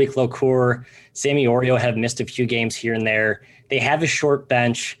like Tyreek Locour, Sammy Orio have missed a few games here and there. They have a short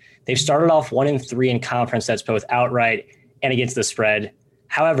bench. They've started off 1-3 in conference. That's both outright and against the spread.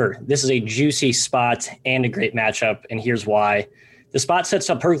 However, this is a juicy spot and a great matchup, and here's why. The spot sets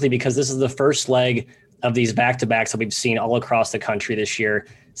up perfectly because this is the first leg of these back-to-backs that we've seen all across the country this year.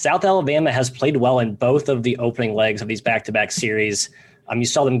 South Alabama has played well in both of the opening legs of these back-to-back series. You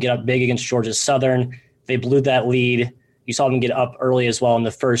saw them get up big against Georgia Southern. They blew that lead. You saw them get up early as well in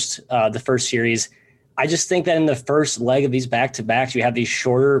the first series. I just think that in the first leg of these back-to-backs, you have these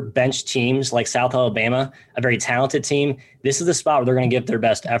shorter bench teams like South Alabama, a very talented team. This is the spot where they're going to give their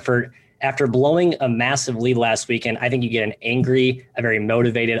best effort. After blowing a massive lead last weekend, I think you get an angry, a very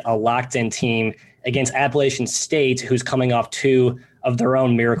motivated, a locked-in team against Appalachian State, who's coming off 2 of their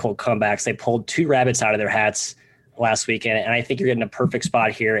own miracle comebacks. They pulled 2 rabbits out of their hats last weekend, and I think you're getting a perfect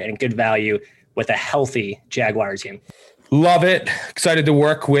spot here and good value with a healthy Jaguars team. Love it. Excited to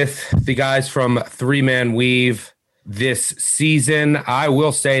work with the guys from Three Man Weave this season. I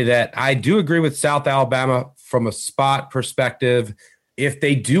will say that I do agree with South Alabama from a spot perspective. If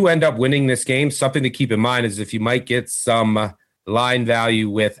they do end up winning this game, something to keep in mind is if you might get some line value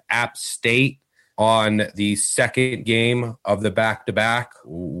with App State on the second game of the back-to-back.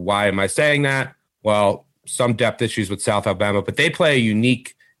 Why am I saying that? Well, some depth issues with South Alabama, but they play a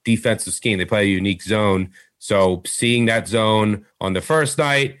unique defensive scheme. They play a unique zone. So seeing that zone on the first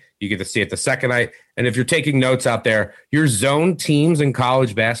night, you get to see it the second night. And if you're taking notes out there, your zone teams in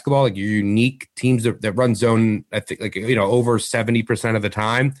college basketball, like your unique teams that run zone, I think over 70% of the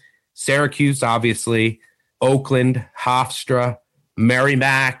time, Syracuse, obviously, Oakland, Hofstra,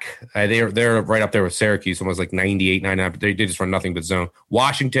 Merrimack, they're right up there with Syracuse, almost like 98, 99. They just run nothing but zone.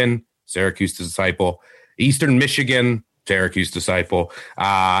 Washington, Syracuse disciple. Eastern Michigan, Syracuse disciple.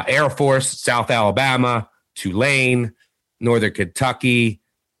 Air Force, South Alabama, Tulane, Northern Kentucky,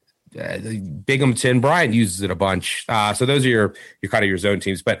 Binghamton. Brian uses it a bunch. So those are your kind of your zone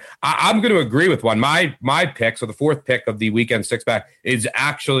teams. But I'm going to agree with one. My pick, so the fourth pick of the weekend 6-pack, is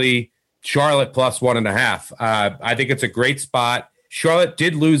actually Charlotte +1.5. I think it's a great spot. Charlotte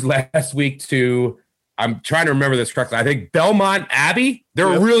did lose last week to, I'm trying to remember this correctly, I think Belmont Abbey.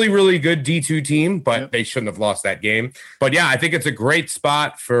 They're a really, really good D2 team, but they shouldn't have lost that game. But yeah, I think it's a great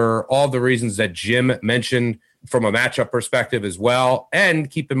spot for all the reasons that Jim mentioned from a matchup perspective as well.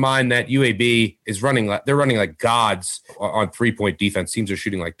 And keep in mind that UAB is running like gods on 3-point defense. Teams are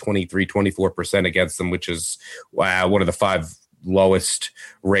shooting like 23-24% against them, which is one of the 5 lowest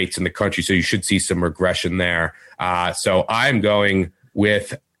rates in the country. So you should see some regression there. So I'm going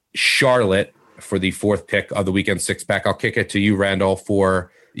with Charlotte for the fourth pick of the weekend 6-pack. I'll kick it to you, Randall,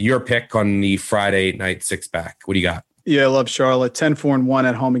 for your pick on the Friday night 6-pack. What do you got? Yeah, I love Charlotte. 10-4-1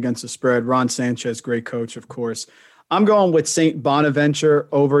 at home against the spread. Ron Sanchez, great coach, of course. I'm going with St. Bonaventure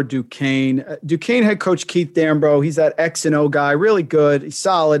over Duquesne. Duquesne head coach Keith Dambro, he's that X and O guy, really good. He's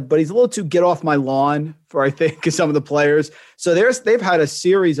solid, but he's a little too get off my lawn for, I think, some of the players. So they've had a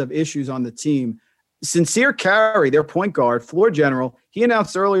series of issues on the team. Sincere Carey, their point guard, floor general, he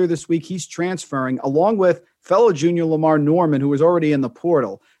announced earlier this week he's transferring, along with fellow junior Lamar Norman, who was already in the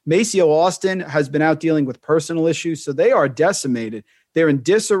portal. Maceo Austin has been out dealing with personal issues, so they are decimated. They're in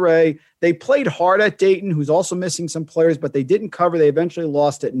disarray. They played hard at Dayton, who's also missing some players, but they didn't cover. They eventually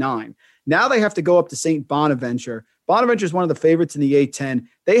lost at 9. Now they have to go up to St. Bonaventure. Bonaventure is one of the favorites in the A-10.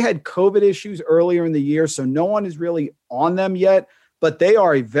 They had COVID issues earlier in the year, so no one is really on them yet. but they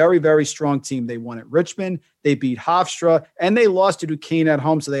are a very, very strong team. They won at Richmond. They beat Hofstra, and they lost to Duquesne at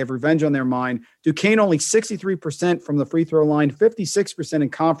home, so they have revenge on their mind. Duquesne only 63% from the free throw line, 56% in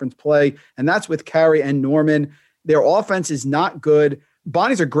conference play, and that's with Carey and Norman. Their offense is not good.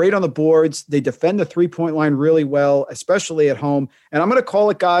 Bonnies are great on the boards. They defend the three-point line really well, especially at home. And I'm going to call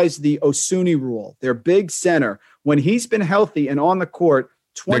it, guys, the Osuni rule. Their big center, when he's been healthy and on the court,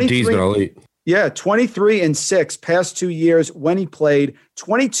 23 and 6 past 2 years when he played,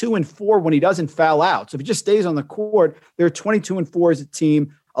 22 and 4 when he doesn't foul out. So if he just stays on the court, they're 22 and 4 as a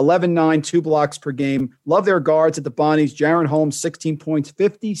team, 11-9, 2 blocks per game. Love their guards at the Bonnies. Jaron Holmes, 16 points,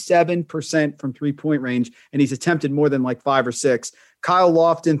 57% from three-point range, and he's attempted more than like 5 or 6. Kyle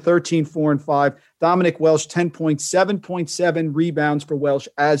Lofton, 13, 4, and 5. Dominic Welsh, 10 points, 7.7 rebounds for Welsh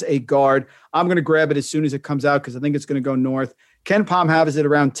as a guard. I'm going to grab it as soon as it comes out because I think it's going to go north. Ken Palm has it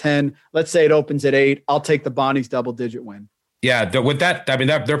around 10. Let's say it opens at 8. I'll take the Bonnies double-digit win. Yeah, with that, I mean,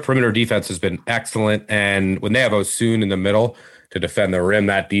 their perimeter defense has been excellent. And when they have Osun in the middle to defend the rim,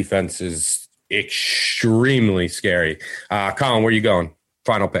 that defense is extremely scary. Colin, where are you going?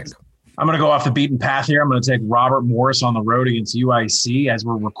 Final pick. I'm going to go off the beaten path here. I'm going to take Robert Morris on the road against UIC. As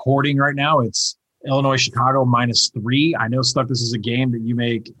we're recording right now, it's Illinois-Chicago -3. I know, Stuck, this is a game that you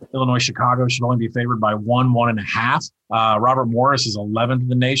make Illinois-Chicago should only be favored by 1.5. Robert Morris is 11th in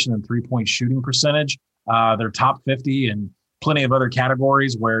the nation in three-point shooting percentage. They're top 50 in plenty of other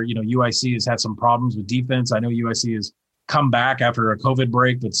categories where, UIC has had some problems with defense. I know UIC has come back after a COVID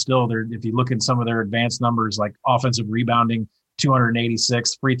break, but still, if you look at some of their advanced numbers like offensive rebounding,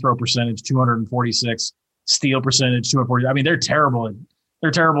 286, free throw percentage, 246, steal percentage, 240. I mean, they're terrible.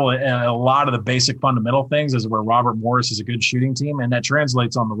 They're terrible at a lot of the basic fundamental things, is where Robert Morris is a good shooting team, and that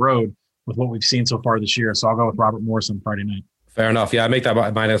translates on the road with what we've seen so far this year. So I'll go with Robert Morris on Friday night. Fair enough. Yeah, I make that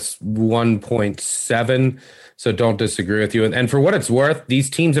 -1.7, so don't disagree with you. And for what it's worth, these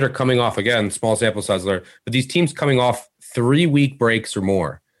teams that are coming off, again, small sample size there, but these teams coming off 3-week breaks or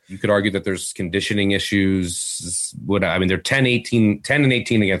more, you could argue that there's conditioning issues. They're 10 and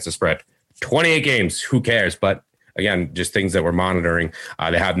 18 against the spread. 28 games, who cares? But again, just things that we're monitoring.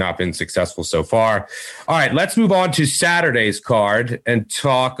 They have not been successful so far. All right, let's move on to Saturday's card and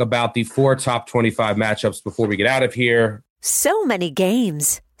talk about the 4 top 25 matchups before we get out of here. So many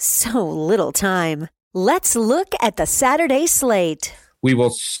games, so little time. Let's look at the Saturday slate. We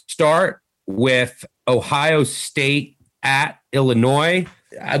will start with Ohio State at Illinois.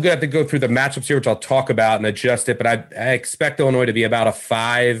 I'm going to have to go through the matchups here, which I'll talk about and adjust it, but I expect Illinois to be about a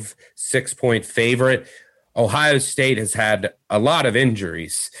 5-6 point favorite. Ohio State has had a lot of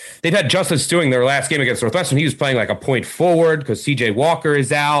injuries. They've had Justin Stewing their last game against Northwestern. He was playing like a point forward because CJ Walker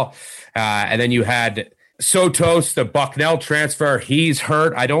is out. And then you had Sotos, the Bucknell transfer. He's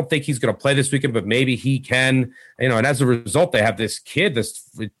hurt. I don't think he's going to play this weekend, but maybe he can. And as a result, they have this kid, this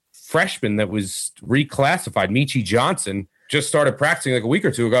freshman that was reclassified, Michi Johnson, just started practicing like a week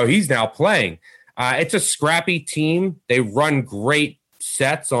or two ago. He's now playing. It's a scrappy team. They run great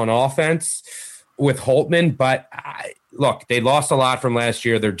sets on offense with Holtman, but look, they lost a lot from last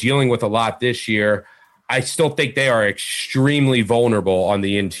year. They're dealing with a lot this year. I still think they are extremely vulnerable on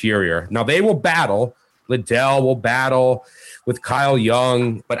the interior. Now, they will battle. Liddell will battle with Kyle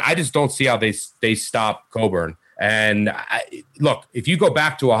Young, but I just don't see how they stop Coburn. And look, if you go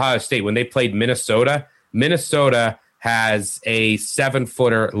back to Ohio State, when they played Minnesota has a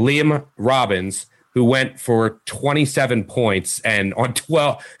 7-footer, Liam Robbins, who went for 27 points and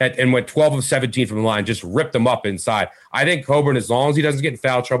went 12 of 17 from the line, just ripped them up inside. I think Coburn, as long as he doesn't get in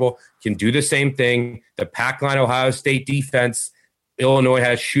foul trouble, can do the same thing. The pack line Ohio State defense, Illinois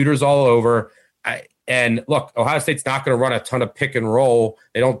has shooters all over. And look, Ohio State's not going to run a ton of pick and roll.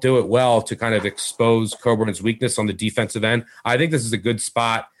 They don't do it well to kind of expose Coburn's weakness on the defensive end. I think this is a good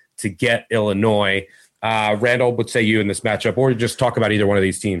spot to get Illinois. Randall, what say you in this matchup, or just talk about either one of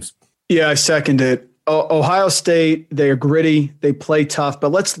these teams? Yeah, I second it. Ohio State, they're gritty. They play tough,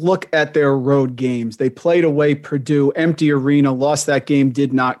 but let's look at their road games. They played away Purdue, empty arena, lost that game,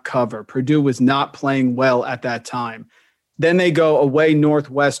 did not cover. Purdue was not playing well at that time. Then they go away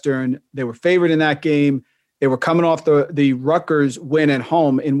Northwestern. They were favored in that game. They were coming off the Rutgers win at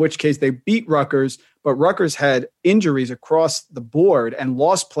home, in which case they beat Rutgers, but Rutgers had injuries across the board and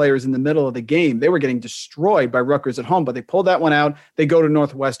lost players in the middle of the game. They were getting destroyed by Rutgers at home, but they pulled that one out. They go to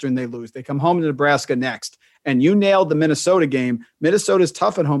Northwestern, they lose. They come home to Nebraska next. And you nailed the Minnesota game. Minnesota's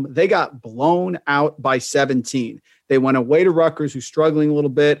tough at home. They got blown out by 17. They went away to Rutgers, who's struggling a little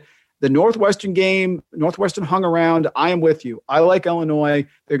bit. The Northwestern game, Northwestern hung around. I am with you. I like Illinois.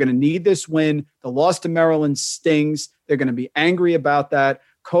 They're going to need this win. The loss to Maryland stings. They're going to be angry about that.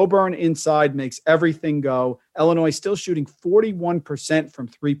 Coburn inside makes everything go. Illinois still shooting 41% from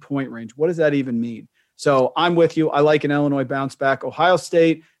 3-point range. What does that even mean? So I'm with you. I like an Illinois bounce back. Ohio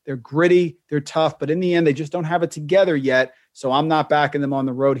State, they're gritty, they're tough, but in the end, they just don't have it together yet. So I'm not backing them on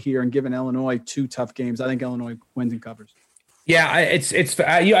the road here and giving Illinois 2 tough games. I think Illinois wins and covers. Yeah,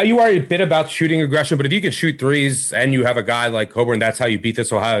 you worry a bit about shooting aggression, but if you can shoot threes and you have a guy like Coburn, that's how you beat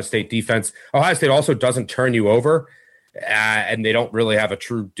this Ohio State defense. Ohio State also doesn't turn you over, and they don't really have a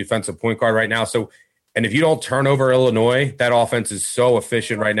true defensive point guard right now. So, and if you don't turn over Illinois, that offense is so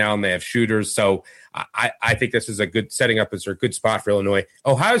efficient right now, and they have shooters. So I think this is a good setting up as a good spot for Illinois.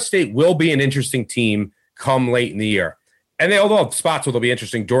 Ohio State will be an interesting team come late in the year, and they'll have spots where they'll be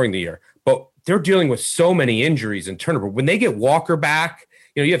interesting during the year. But they're dealing with so many injuries and turnover. When they get Walker back,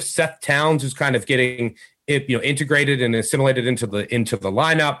 you have Seth Towns who's kind of getting integrated and assimilated into the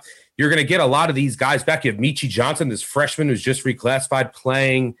lineup. You're going to get a lot of these guys back. You have Michi Johnson, this freshman who's just reclassified,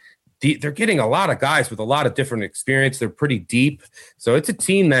 playing. They're getting a lot of guys with a lot of different experience. They're pretty deep. So it's a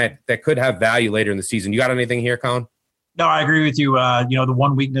team that could have value later in the season. You got anything here, Colin? No, I agree with you. The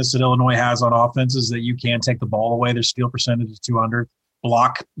one weakness that Illinois has on offense is that you can take the ball away. Their steal percentage is 200.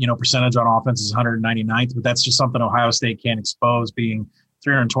 Block, percentage on offense is 199th, but that's just something Ohio State can't expose, being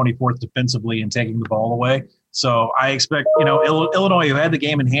 324th defensively and taking the ball away. So I expect, Illinois, who had the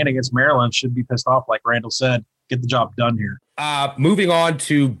game in hand against Maryland, should be pissed off, like Randall said. Get the job done here. Moving on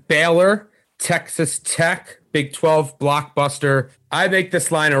to Baylor, Texas Tech, Big 12 blockbuster. I make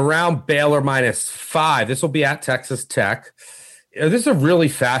this line around Baylor -5. This will be at Texas Tech. This is a really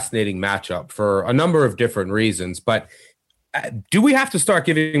fascinating matchup for a number of different reasons, but do we have to start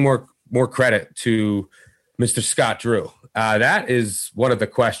giving more credit to Mr. Scott Drew? That is one of the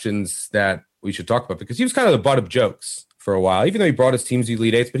questions that we should talk about, because he was kind of the butt of jokes for a while, even though he brought his teams to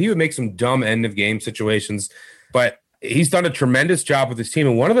Elite Eights, but he would make some dumb end of game situations. But he's done a tremendous job with his team.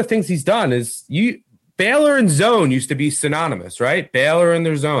 And one of the things he's done is Baylor and zone used to be synonymous, right? Baylor and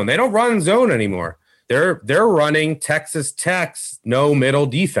their zone. They don't run zone anymore. They're running Texas Tech's no middle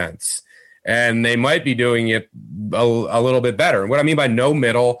defense. And they might be doing it a little bit better. And what I mean by no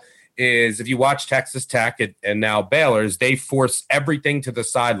middle is, if you watch Texas Tech and now Baylor's, they force everything to the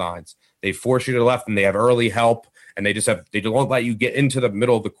sidelines. They force you to the left, and they have early help, and they don't let you get into the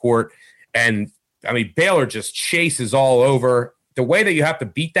middle of the court. And I mean, Baylor just chases all over. The way that you have to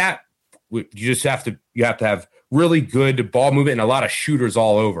beat that, you have to have really good ball movement and a lot of shooters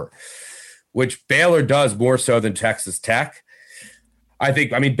all over, which Baylor does more so than Texas Tech.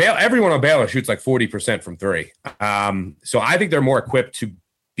 Everyone on Baylor shoots like 40% from three. So I think they're more equipped to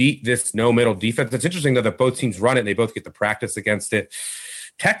beat this no middle defense. It's interesting though that both teams run it and they both get the practice against it.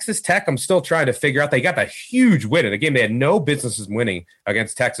 Texas Tech, I'm still trying to figure out. They got that huge win in a game they had no business winning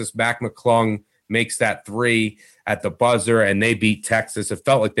against Texas. Mac McClung makes that 3 at the buzzer, and they beat Texas. It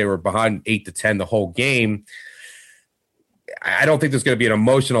felt like they were behind 8-10 the whole game. I don't think there's going to be an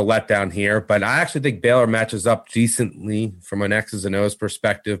emotional letdown here, but I actually think Baylor matches up decently from an X's and O's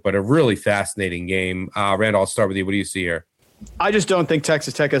perspective, but a really fascinating game. Randall, I'll start with you. What do you see here? I just don't think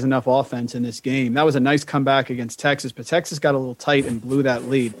Texas Tech has enough offense in this game. That was a nice comeback against Texas, but Texas got a little tight and blew that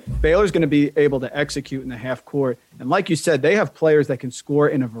lead. Baylor's going to be able to execute in the half court. And like you said, they have players that can score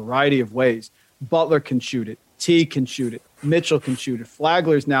in a variety of ways. Butler can shoot it. T can shoot it. Mitchell can shoot it.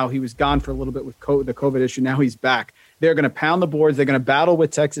 Flagler's now, he was gone for a little bit with the COVID issue. Now he's back. They're going to pound the boards. They're going to battle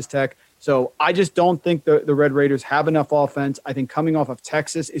with Texas Tech. So I just don't think the Red Raiders have enough offense. I think coming off of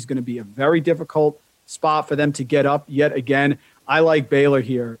Texas is going to be a very difficult spot for them to get up yet again. I like Baylor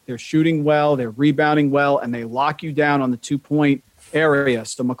here. They're shooting well, they're rebounding well, and they lock you down on the 2-point area.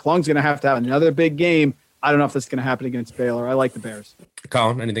 So McClung's going to have another big game. I don't know if that's going to happen against Baylor. I like the Bears.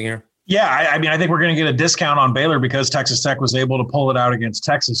 Colin, anything here? Yeah, I think we're going to get a discount on Baylor because Texas Tech was able to pull it out against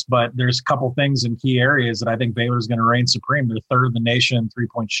Texas. But there's a couple things in key areas that I think Baylor's going to reign supreme. They're third in the nation in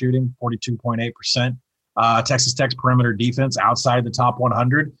three-point shooting, 42.8%. Texas Tech's perimeter defense outside the top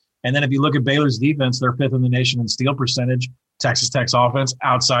 100. And then if you look at Baylor's defense, they're fifth in the nation in steal percentage. Texas Tech's offense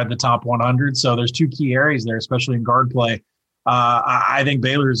outside the top 100. So there's two key areas there, especially in guard play. I think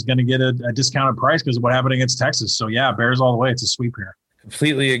Baylor is going to get a discounted price because of what happened against Texas. So, yeah, Bears all the way. It's a sweep here.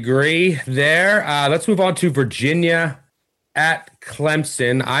 Completely agree there. Let's move on to Virginia at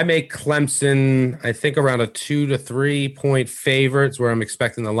Clemson. I make Clemson, I think, around a 2 to 3 point favorite. It's where I'm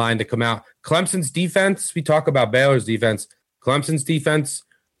expecting the line to come out. Clemson's defense, we talk about Baylor's defense. Clemson's defense,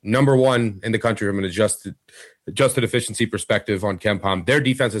 number one in the country from an adjusted efficiency perspective on KenPom. Their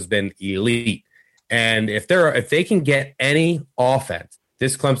defense has been elite. And if they can get any offense,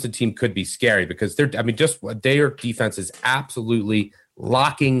 this Clemson team could be scary because their defense is absolutely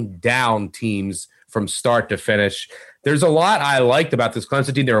locking down teams from start to finish. there's a lot I liked about this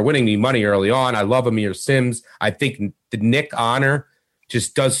Clemson team. They were winning me money early on. I love Amir Sims. I think the Nick Honor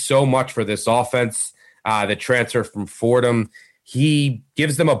just does so much for this offense. The transfer from Fordham, he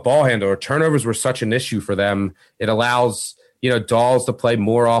gives them a ball handler. Turnovers were such an issue for them. It allows, Dawes to play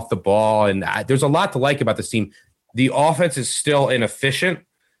more off the ball. And there's a lot to like about this team. The offense is still inefficient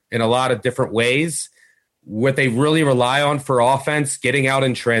in a lot of different ways. What they really rely on for offense, getting out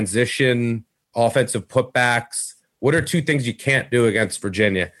in transition, offensive putbacks. What are two things you can't do against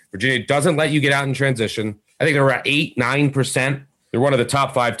Virginia? Virginia doesn't let you get out in transition. I think they're at 8-9%. They're one of the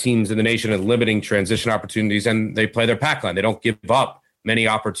top 5 teams in the nation at limiting transition opportunities, and they play their pack line. They don't give up many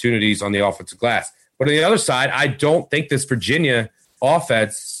opportunities on the offensive glass. But on the other side, I don't think this Virginia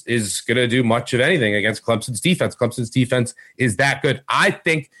offense is going to do much of anything against Clemson's defense. Clemson's defense is that good. I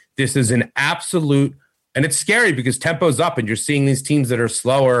think this is an absolute, and it's scary because tempo's up and you're seeing these teams that are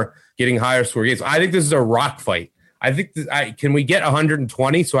slower getting higher score games. I think this is a rock fight. I think can we get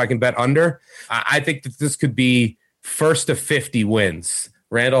 120 so I can bet under? I think that this could be first to 50 wins.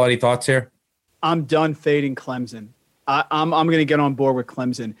 Randall, any thoughts here? I'm done fading Clemson. I'm going to get on board with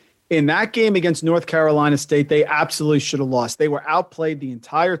Clemson. In that game against North Carolina State, they absolutely should have lost. They were outplayed the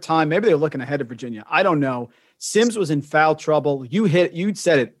entire time. Maybe they were looking ahead of Virginia. I don't know. Sims was in foul trouble. You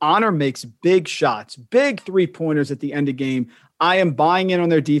said it. Honor makes big shots, big 3-pointers at the end of game. I am buying in on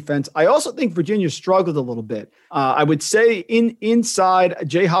their defense. I also think Virginia struggled a little bit. I would say inside,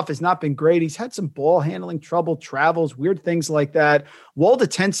 Jay Huff has not been great. He's had some ball handling trouble, travels, weird things like that. Walda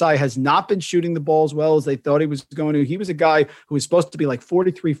Tensai has not been shooting the ball as well as they thought he was going to. He was a guy who was supposed to be like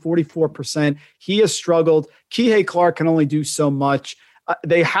 43, 44%. He has struggled. Kihei Clark can only do so much.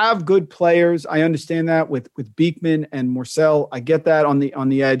 They have good players. I understand that with Beekman and Morcell. I get that on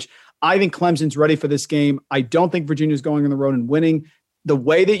the edge. I think Clemson's ready for this game. I don't think Virginia's going on the road and winning. The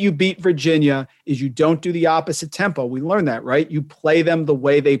way that you beat Virginia is you don't do the opposite tempo. We learned that, right? You play them the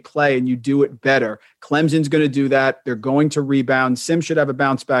way they play and you do it better. Clemson's going to do that. They're going to rebound. Sims should have a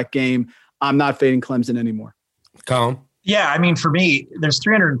bounce back game. I'm not fading Clemson anymore. Colin? Yeah, I mean, for me, there's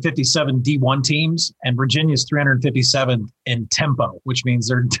 357 D1 teams and Virginia's 357 in tempo, which means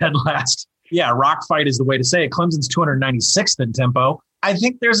they're dead last. Yeah, rock fight is the way to say it. Clemson's 296th in tempo. I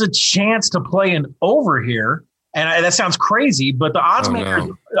think there's a chance to play an over here. And that sounds crazy, but the odds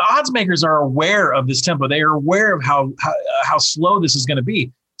makers are aware of this tempo. They are aware of how slow this is going to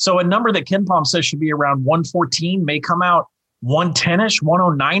be. So a number that KenPom says should be around 114 may come out 110-ish,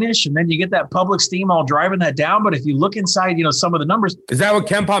 109-ish, and then you get that public steam all driving that down. But if you look inside, some of the numbers. Is that what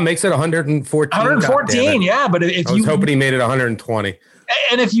KenPom makes it 114? 114, yeah. But if I was hoping he made it 120.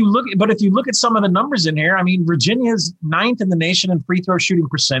 And if you look at some of the numbers in here, I mean, Virginia's 9th in the nation in free throw shooting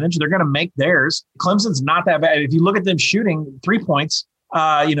percentage. They're going to make theirs. Clemson's not that bad. If you look at them shooting 3 points,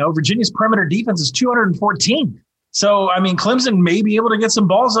 Virginia's perimeter defense is 214. So, I mean, Clemson may be able to get some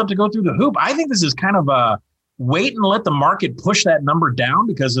balls up to go through the hoop. I think this is kind of a wait and let the market push that number down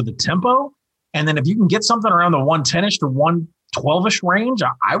because of the tempo. And then if you can get something around the 110-ish to 112-ish range,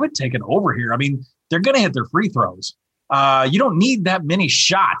 I would take it over here. I mean, they're going to hit their free throws. You don't need that many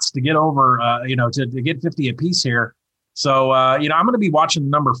shots to get over, to get 50 apiece here. So, I'm going to be watching the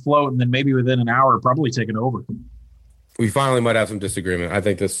number float and then maybe within an hour, probably take it over. We finally might have some disagreement. I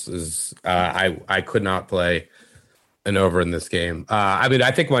think this is, I could not play an over in this game.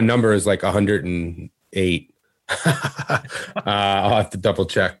 I think my number is like 108. I'll have to double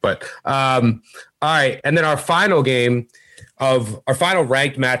check, but all right. And then our final game of our final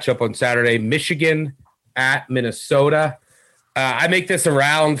ranked matchup on Saturday, Michigan at Minnesota. I make this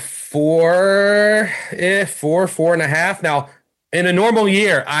around 4.5. Now, in a normal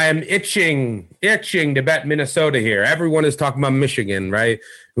year, I am itching to bet Minnesota here. Everyone is talking about Michigan, right?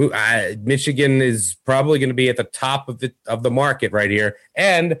 Michigan is probably going to be at the top of the market right here.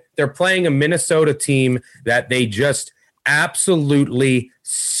 And they're playing a Minnesota team that they just absolutely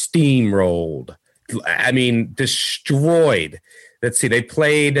steamrolled. I mean, destroyed. Let's see, they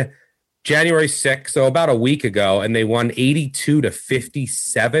played January 6th, so about a week ago, and they won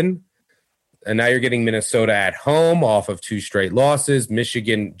 82-57. And now you're getting Minnesota at home off of 2 straight losses.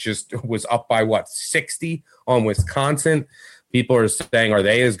 Michigan just was up by 60 on Wisconsin. People are saying, are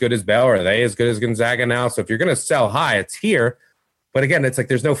they as good as Bell? Are they as good as Gonzaga now? So if you're going to sell high, it's here. But again, it's like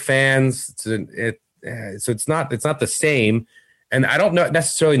there's no fans. So it's not the same. And I don't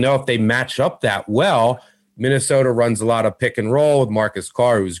necessarily know if they match up that well. Minnesota runs a lot of pick and roll with Marcus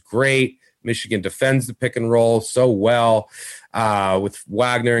Carr, who's great. Michigan defends the pick and roll so well with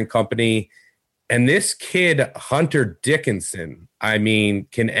Wagner and company. And this kid, Hunter Dickinson, I mean,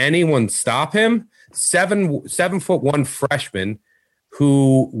 can anyone stop him? 7'1" freshman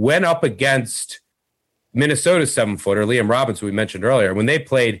who went up against Minnesota's 7-footer, Liam Robbins, who we mentioned earlier, when they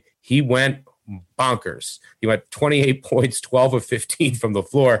played, he went bonkers. He went 28 points, 12 of 15 from the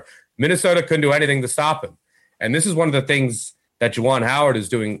floor. Minnesota couldn't do anything to stop him. And this is one of the things that Juwan Howard is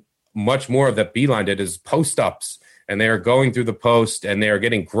doing much more of that Beeline did, is post-ups. And they are going through the post, and they are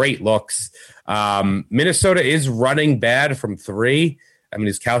getting great looks. Minnesota is running bad from three. I mean,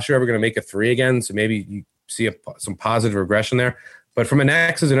 is Kalsher ever going to make a three again? So maybe you see some positive regression there. But from an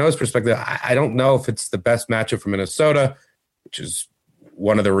X's and O's perspective, I don't know if it's the best matchup for Minnesota, which is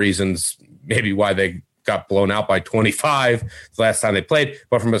one of the reasons maybe why they got blown out by 25 the last time they played.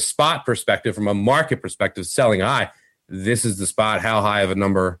 But from a spot perspective, from a market perspective, selling high, this is the spot. How high of a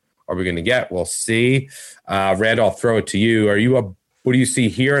number are we going to get? We'll see. Randall, I'll throw it to you. What do you see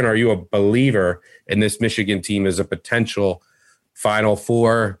here, and are you a believer in this Michigan team as a potential Final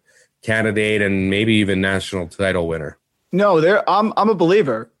Four candidate and maybe even national title winner? No, I'm a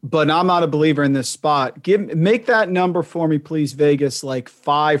believer, but I'm not a believer in this spot. Make that number for me, please, Vegas, like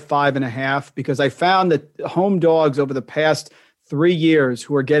 5.5, because I found that home dogs over the past 3 years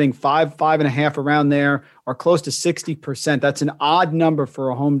who are getting 5.5 around there are close to 60%. That's an odd number for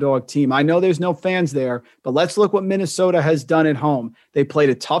a home dog team. I know there's no fans there, but let's look what Minnesota has done at home. They played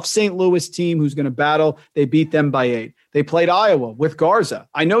a tough St. Louis team who's going to battle. They beat them by 8. They played Iowa with Garza.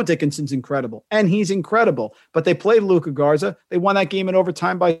 I know Dickinson's incredible, and he's incredible, but they played Luka Garza. They won that game in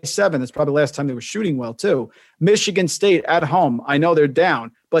overtime by 7. That's probably the last time they were shooting well, too. Michigan State at home. I know they're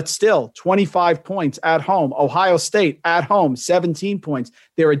down, but still 25 points at home. Ohio State at home, 17 points.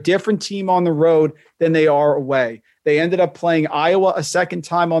 They're a different team on the road than they are away. They ended up playing Iowa a second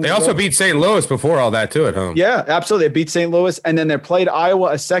time on the road. They also beat St. Louis before all that, too, at home. Yeah, absolutely. They beat St. Louis, and then they played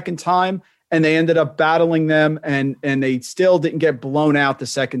Iowa a second time, and they ended up battling them, and they still didn't get blown out the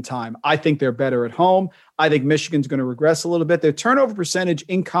second time. I think they're better at home. I think Michigan's going to regress a little bit. Their turnover percentage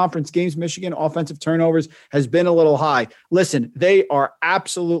in conference games, Michigan offensive turnovers, has been a little high. Listen, they are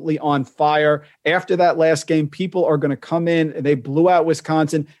absolutely on fire. After that last game, people are going to come in. They blew out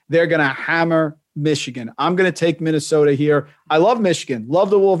Wisconsin. They're going to hammer Michigan. I'm going to take Minnesota here. I love Michigan, love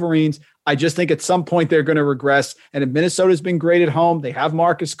the Wolverines. I just think at some point they're going to regress. And if Minnesota's been great at home, they have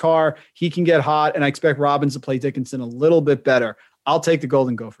Marcus Carr. He can get hot, and I expect Robbins to play Dickinson a little bit better. I'll take the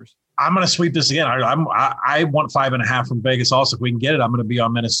Golden Gophers. I'm going to sweep this again. I want 5.5 from Vegas also. If we can get it, I'm going to be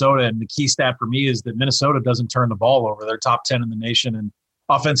on Minnesota. And the key stat for me is that Minnesota doesn't turn the ball over. They're top 10 in the nation and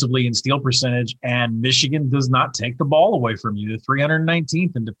offensively in steal percentage. And Michigan does not take the ball away from you. They're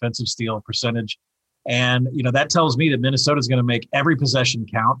 319th in defensive steal percentage. And, that tells me that Minnesota is going to make every possession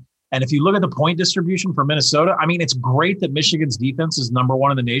count. And if you look at the point distribution for Minnesota, I mean, it's great that Michigan's defense is number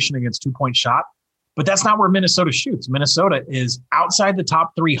 1 in the nation against 2-point shot, but that's not where Minnesota shoots. Minnesota is outside the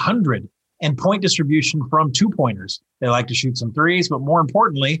top 300 in point distribution from 2-pointers. They like to shoot some threes, but more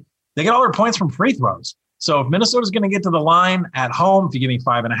importantly, they get all their points from free throws. So if Minnesota's going to get to the line at home, if you give me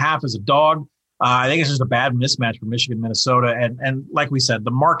 5.5 as a dog, I think it's just a bad mismatch for Michigan, Minnesota. And like we said,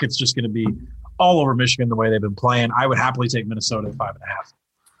 the market's just going to be all over Michigan the way they've been playing. I would happily take Minnesota at 5.5.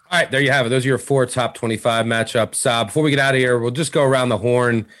 All right, there you have it. Those are your 4 top 25 matchups. Before we get out of here, we'll just go around the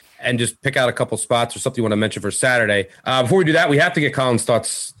horn and just pick out a couple spots or something you want to mention for Saturday. Before we do that, we have to get Colin's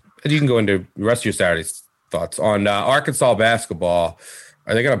thoughts. You can go into the rest of your Saturday's thoughts on Arkansas basketball.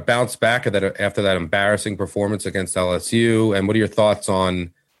 Are they going to bounce back after that embarrassing performance against LSU? And what are your thoughts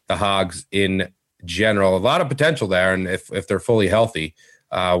on the Hogs in general? A lot of potential there, and if they're fully healthy.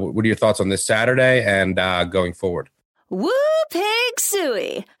 What are your thoughts on this Saturday and going forward? Woo pig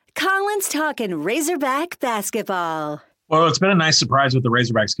suey. Colin's talking Razorback basketball. Well, it's been a nice surprise with the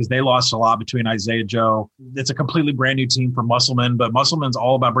Razorbacks because they lost a lot between Isaiah Joe. It's a completely brand new team for Musselman, but Musselman's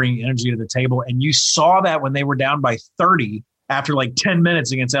all about bringing energy to the table. And you saw that when they were down by 30 after like 10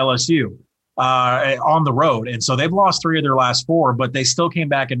 minutes against LSU on the road. And so they've lost 3 of their last 4, but they still came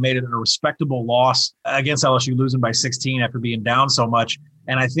back and made it a respectable loss against LSU, losing by 16 after being down so much.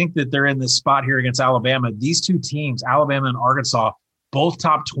 And I think that they're in this spot here against Alabama. These two teams, Alabama and Arkansas, both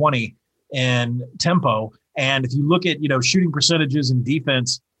top 20 in tempo. And if you look at, shooting percentages and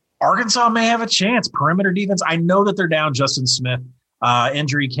defense, Arkansas may have a chance. Perimeter defense, I know that they're down Justin Smith.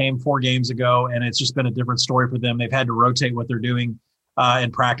 Injury came 4 games ago, and it's just been a different story for them. They've had to rotate what they're doing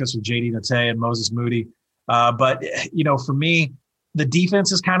in practice with J.D. Notte and Moses Moody. But for me, the defense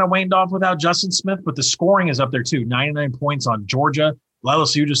has kind of waned off without Justin Smith, but the scoring is up there too. 99 points on Georgia.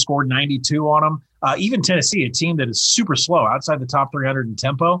 LSU just scored 92 on them. Even Tennessee, a team that is super slow, outside the top 300 in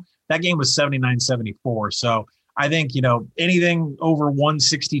tempo, that game was 79-74. So I think, anything over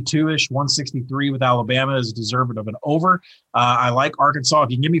 162-ish, 163 with Alabama is deserving of an over. I like Arkansas. If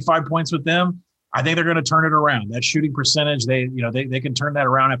you can give me 5 points with them, I think they're going to turn it around. That shooting percentage, they can turn that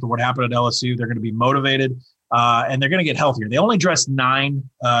around after what happened at LSU. They're going to be motivated, and they're going to get healthier. They only dressed 9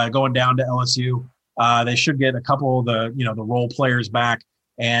 going down to LSU. They should get a couple of the role players back,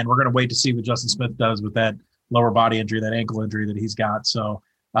 and we're going to wait to see what Justin Smith does with that lower body injury, that ankle injury that he's got. So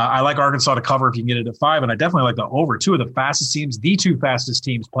I like Arkansas to cover if you can get it at 5, and I definitely like the over. 2 of the fastest teams, the 2 fastest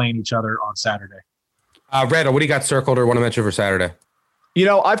teams playing each other on Saturday. Randall, what do you got circled or want to mention for Saturday?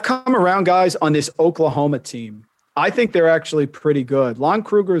 I've come around, guys, on this Oklahoma team. I think they're actually pretty good. Lon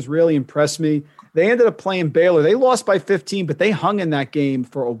Kruger has really impressed me. They ended up playing Baylor. They lost by 15, but they hung in that game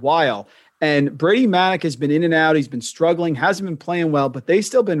for a while. And Brady Manick has been in and out. He's been struggling, hasn't been playing well, but they've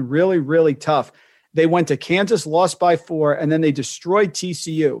still been really, really tough. They went to Kansas, lost by 4, and then they destroyed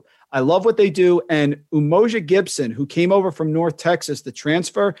TCU. I love what they do. And Umoja Gibson, who came over from North Texas, the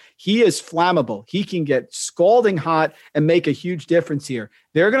transfer, he is flammable. He can get scalding hot and make a huge difference here.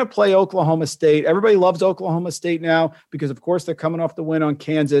 They're going to play Oklahoma State. Everybody loves Oklahoma State now because, of course, they're coming off the win on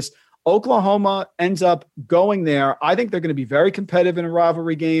Kansas. Oklahoma ends up going there. I think they're going to be very competitive in a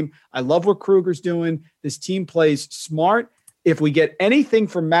rivalry game. I love what Kruger's doing. This team plays smart. If we get anything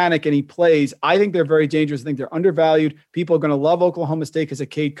from Manick and he plays, I think they're very dangerous. I think they're undervalued. People are going to love Oklahoma State because of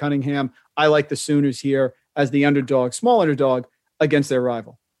Cade Cunningham. I like the Sooners here as the underdog, small underdog against their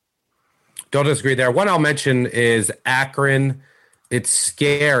rival. Don't disagree there. One I'll mention is Akron. It's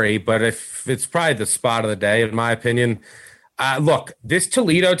scary, but if it's probably the spot of the day, in my opinion. Look, this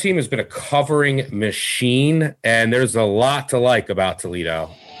Toledo team has been a covering machine, and there's a lot to like about Toledo.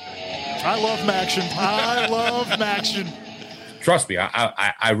 I love Maction. Trust me,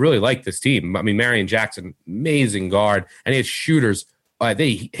 I really like this team. I mean, Marion Jackson, amazing guard, and he has shooters.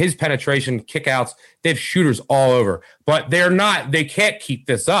 His penetration, kickouts, they have shooters all over. But they can't keep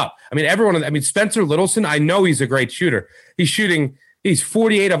this up. I mean, Spencer Littleson, I know he's a great shooter. He's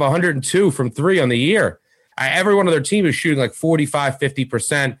 48 of 102 from 3 on the year. Every one of their team is shooting like 45,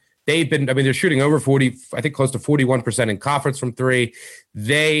 50%. They're shooting over 40, I think close to 41% in conference from 3.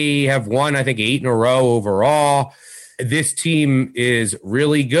 They have won, I think, 8 in a row overall. This team is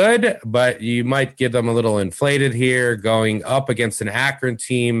really good, but you might give them a little inflated here going up against an Akron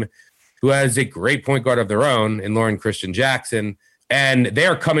team who has a great point guard of their own in Lauren Christian Jackson. And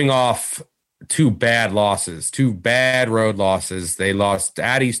they're coming off 2 bad road losses. They lost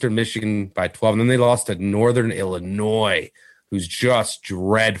at Eastern Michigan by 12, and then they lost to Northern Illinois, who's just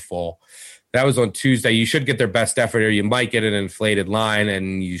dreadful. That was on Tuesday. You should get their best effort here. You might get an inflated line,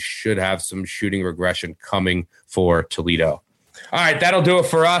 and you should have some shooting regression coming for Toledo. All right, that'll do it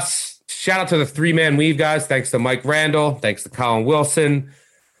for us. Shout out to the 3-man weave, guys. Thanks to Mike Randall. Thanks to Colin Wilson.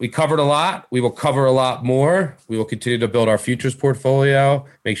 We covered a lot. We will cover a lot more. We will continue to build our futures portfolio.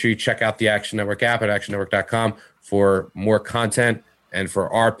 Make sure you check out the Action Network app at actionnetwork.com for more content and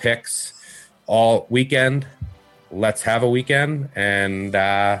for our picks all weekend. Let's have a weekend, and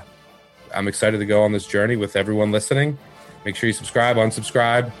I'm excited to go on this journey with everyone listening. Make sure you subscribe,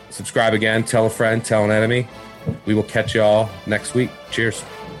 unsubscribe, subscribe again, tell a friend, tell an enemy. We will catch you all next week. Cheers.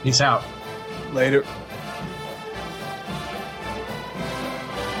 Peace out. Later.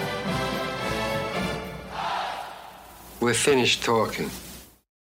 We're finished talking.